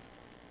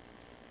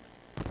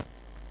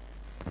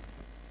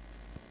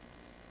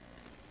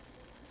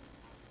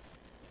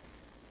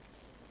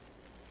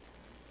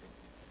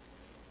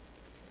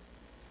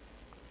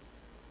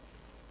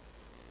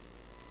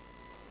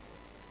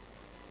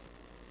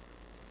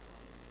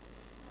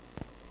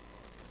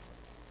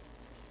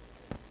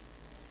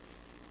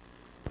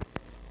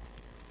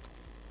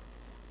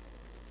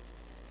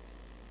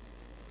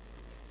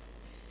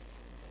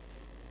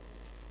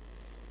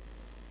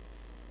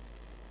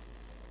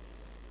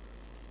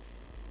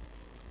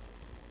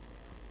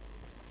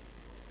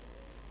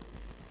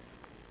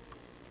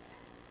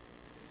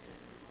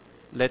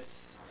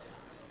 Let's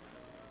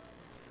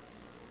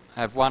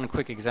have one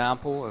quick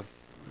example of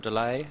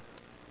delay.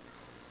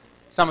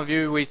 Some of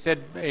you, we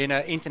said in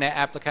an internet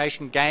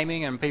application,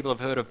 gaming, and people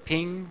have heard of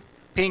ping.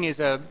 Ping is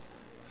in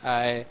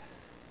my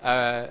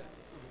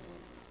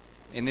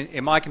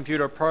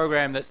computer, a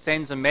program that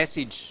sends a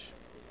message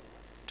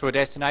to a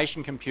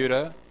destination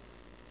computer.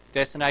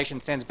 Destination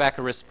sends back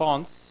a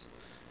response,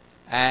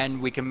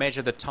 and we can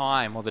measure the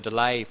time or the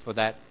delay for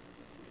that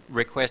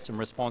request and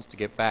response to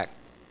get back.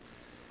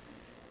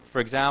 For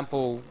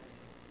example,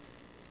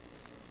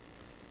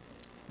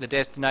 the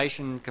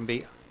destination can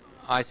be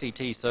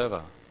ICT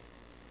server.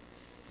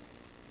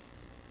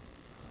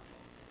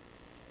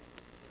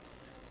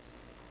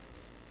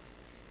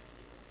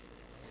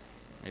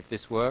 If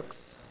this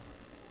works.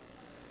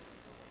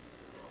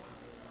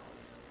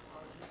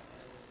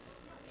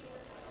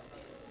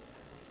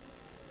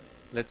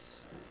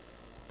 Let's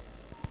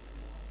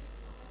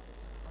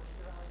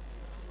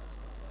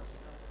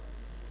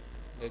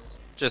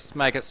just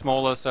make it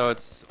smaller so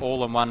it's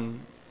all in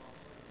one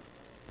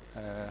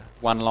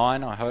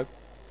line, I hope.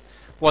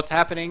 What's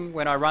happening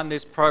when I run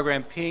this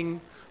program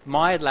ping,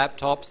 my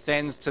laptop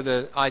sends to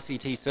the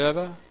ICT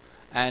server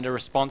and a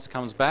response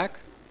comes back.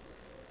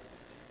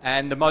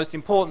 And the most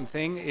important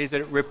thing is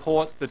that it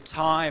reports the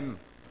time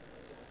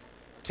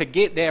to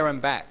get there and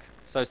back.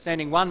 So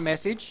sending one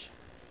message,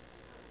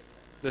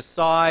 the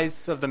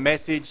size of the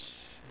message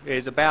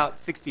is about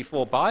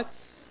 64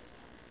 bytes.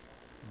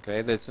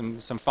 Okay, there's some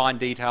fine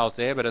details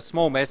there, but a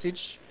small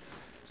message,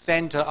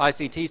 send to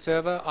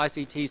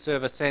ICT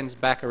server sends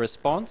back a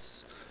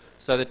response.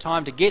 So the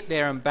time to get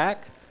there and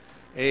back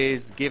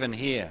is given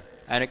here.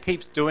 And it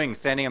keeps doing,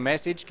 sending a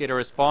message, get a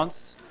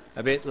response.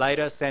 A bit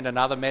later, send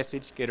another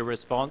message, get a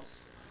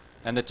response.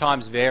 And the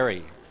times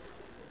vary.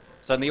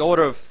 So in the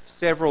order of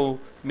several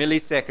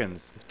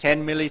milliseconds,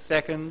 10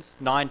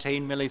 milliseconds,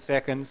 19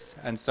 milliseconds,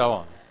 and so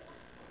on.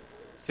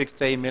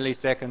 16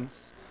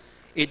 milliseconds.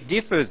 It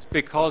differs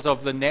because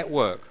of the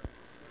network.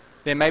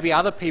 There may be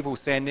other people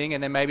sending,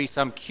 and there may be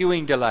some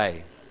queuing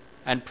delay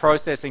and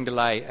processing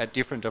delay at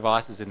different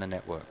devices in the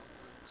network.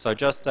 So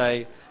just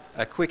a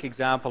quick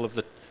example of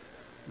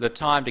the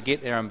time to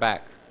get there and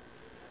back.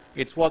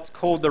 It's what's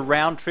called the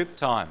round trip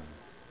time.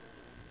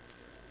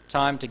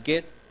 Time to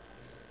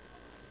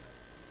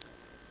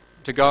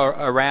go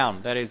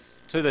around, that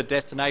is to the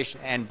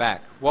destination and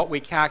back. What we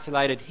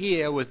calculated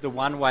here was the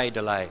one-way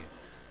delay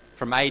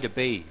from A to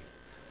B.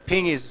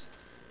 Ping is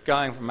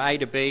going from A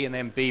to B and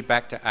then B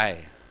back to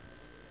A.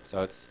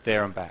 So it's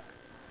there and back.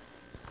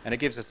 And it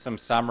gives us some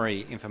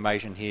summary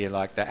information here,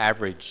 like the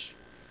average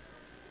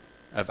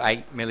of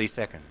 8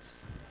 milliseconds.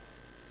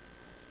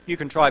 You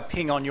can try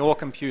ping on your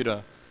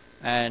computer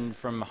and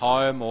from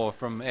home or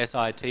from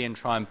SIT and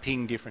try and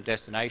ping different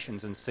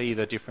destinations and see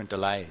the different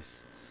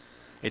delays.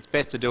 It's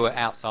best to do it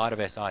outside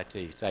of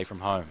SIT, say from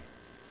home.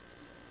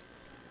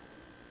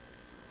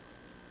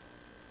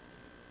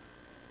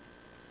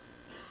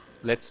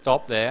 Let's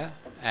stop there,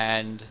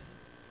 and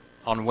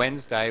on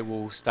Wednesday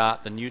we'll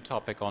start the new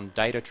topic on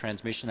data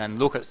transmission and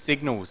look at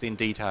signals in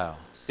detail.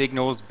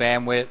 Signals,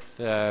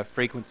 bandwidth,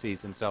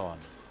 frequencies and so on.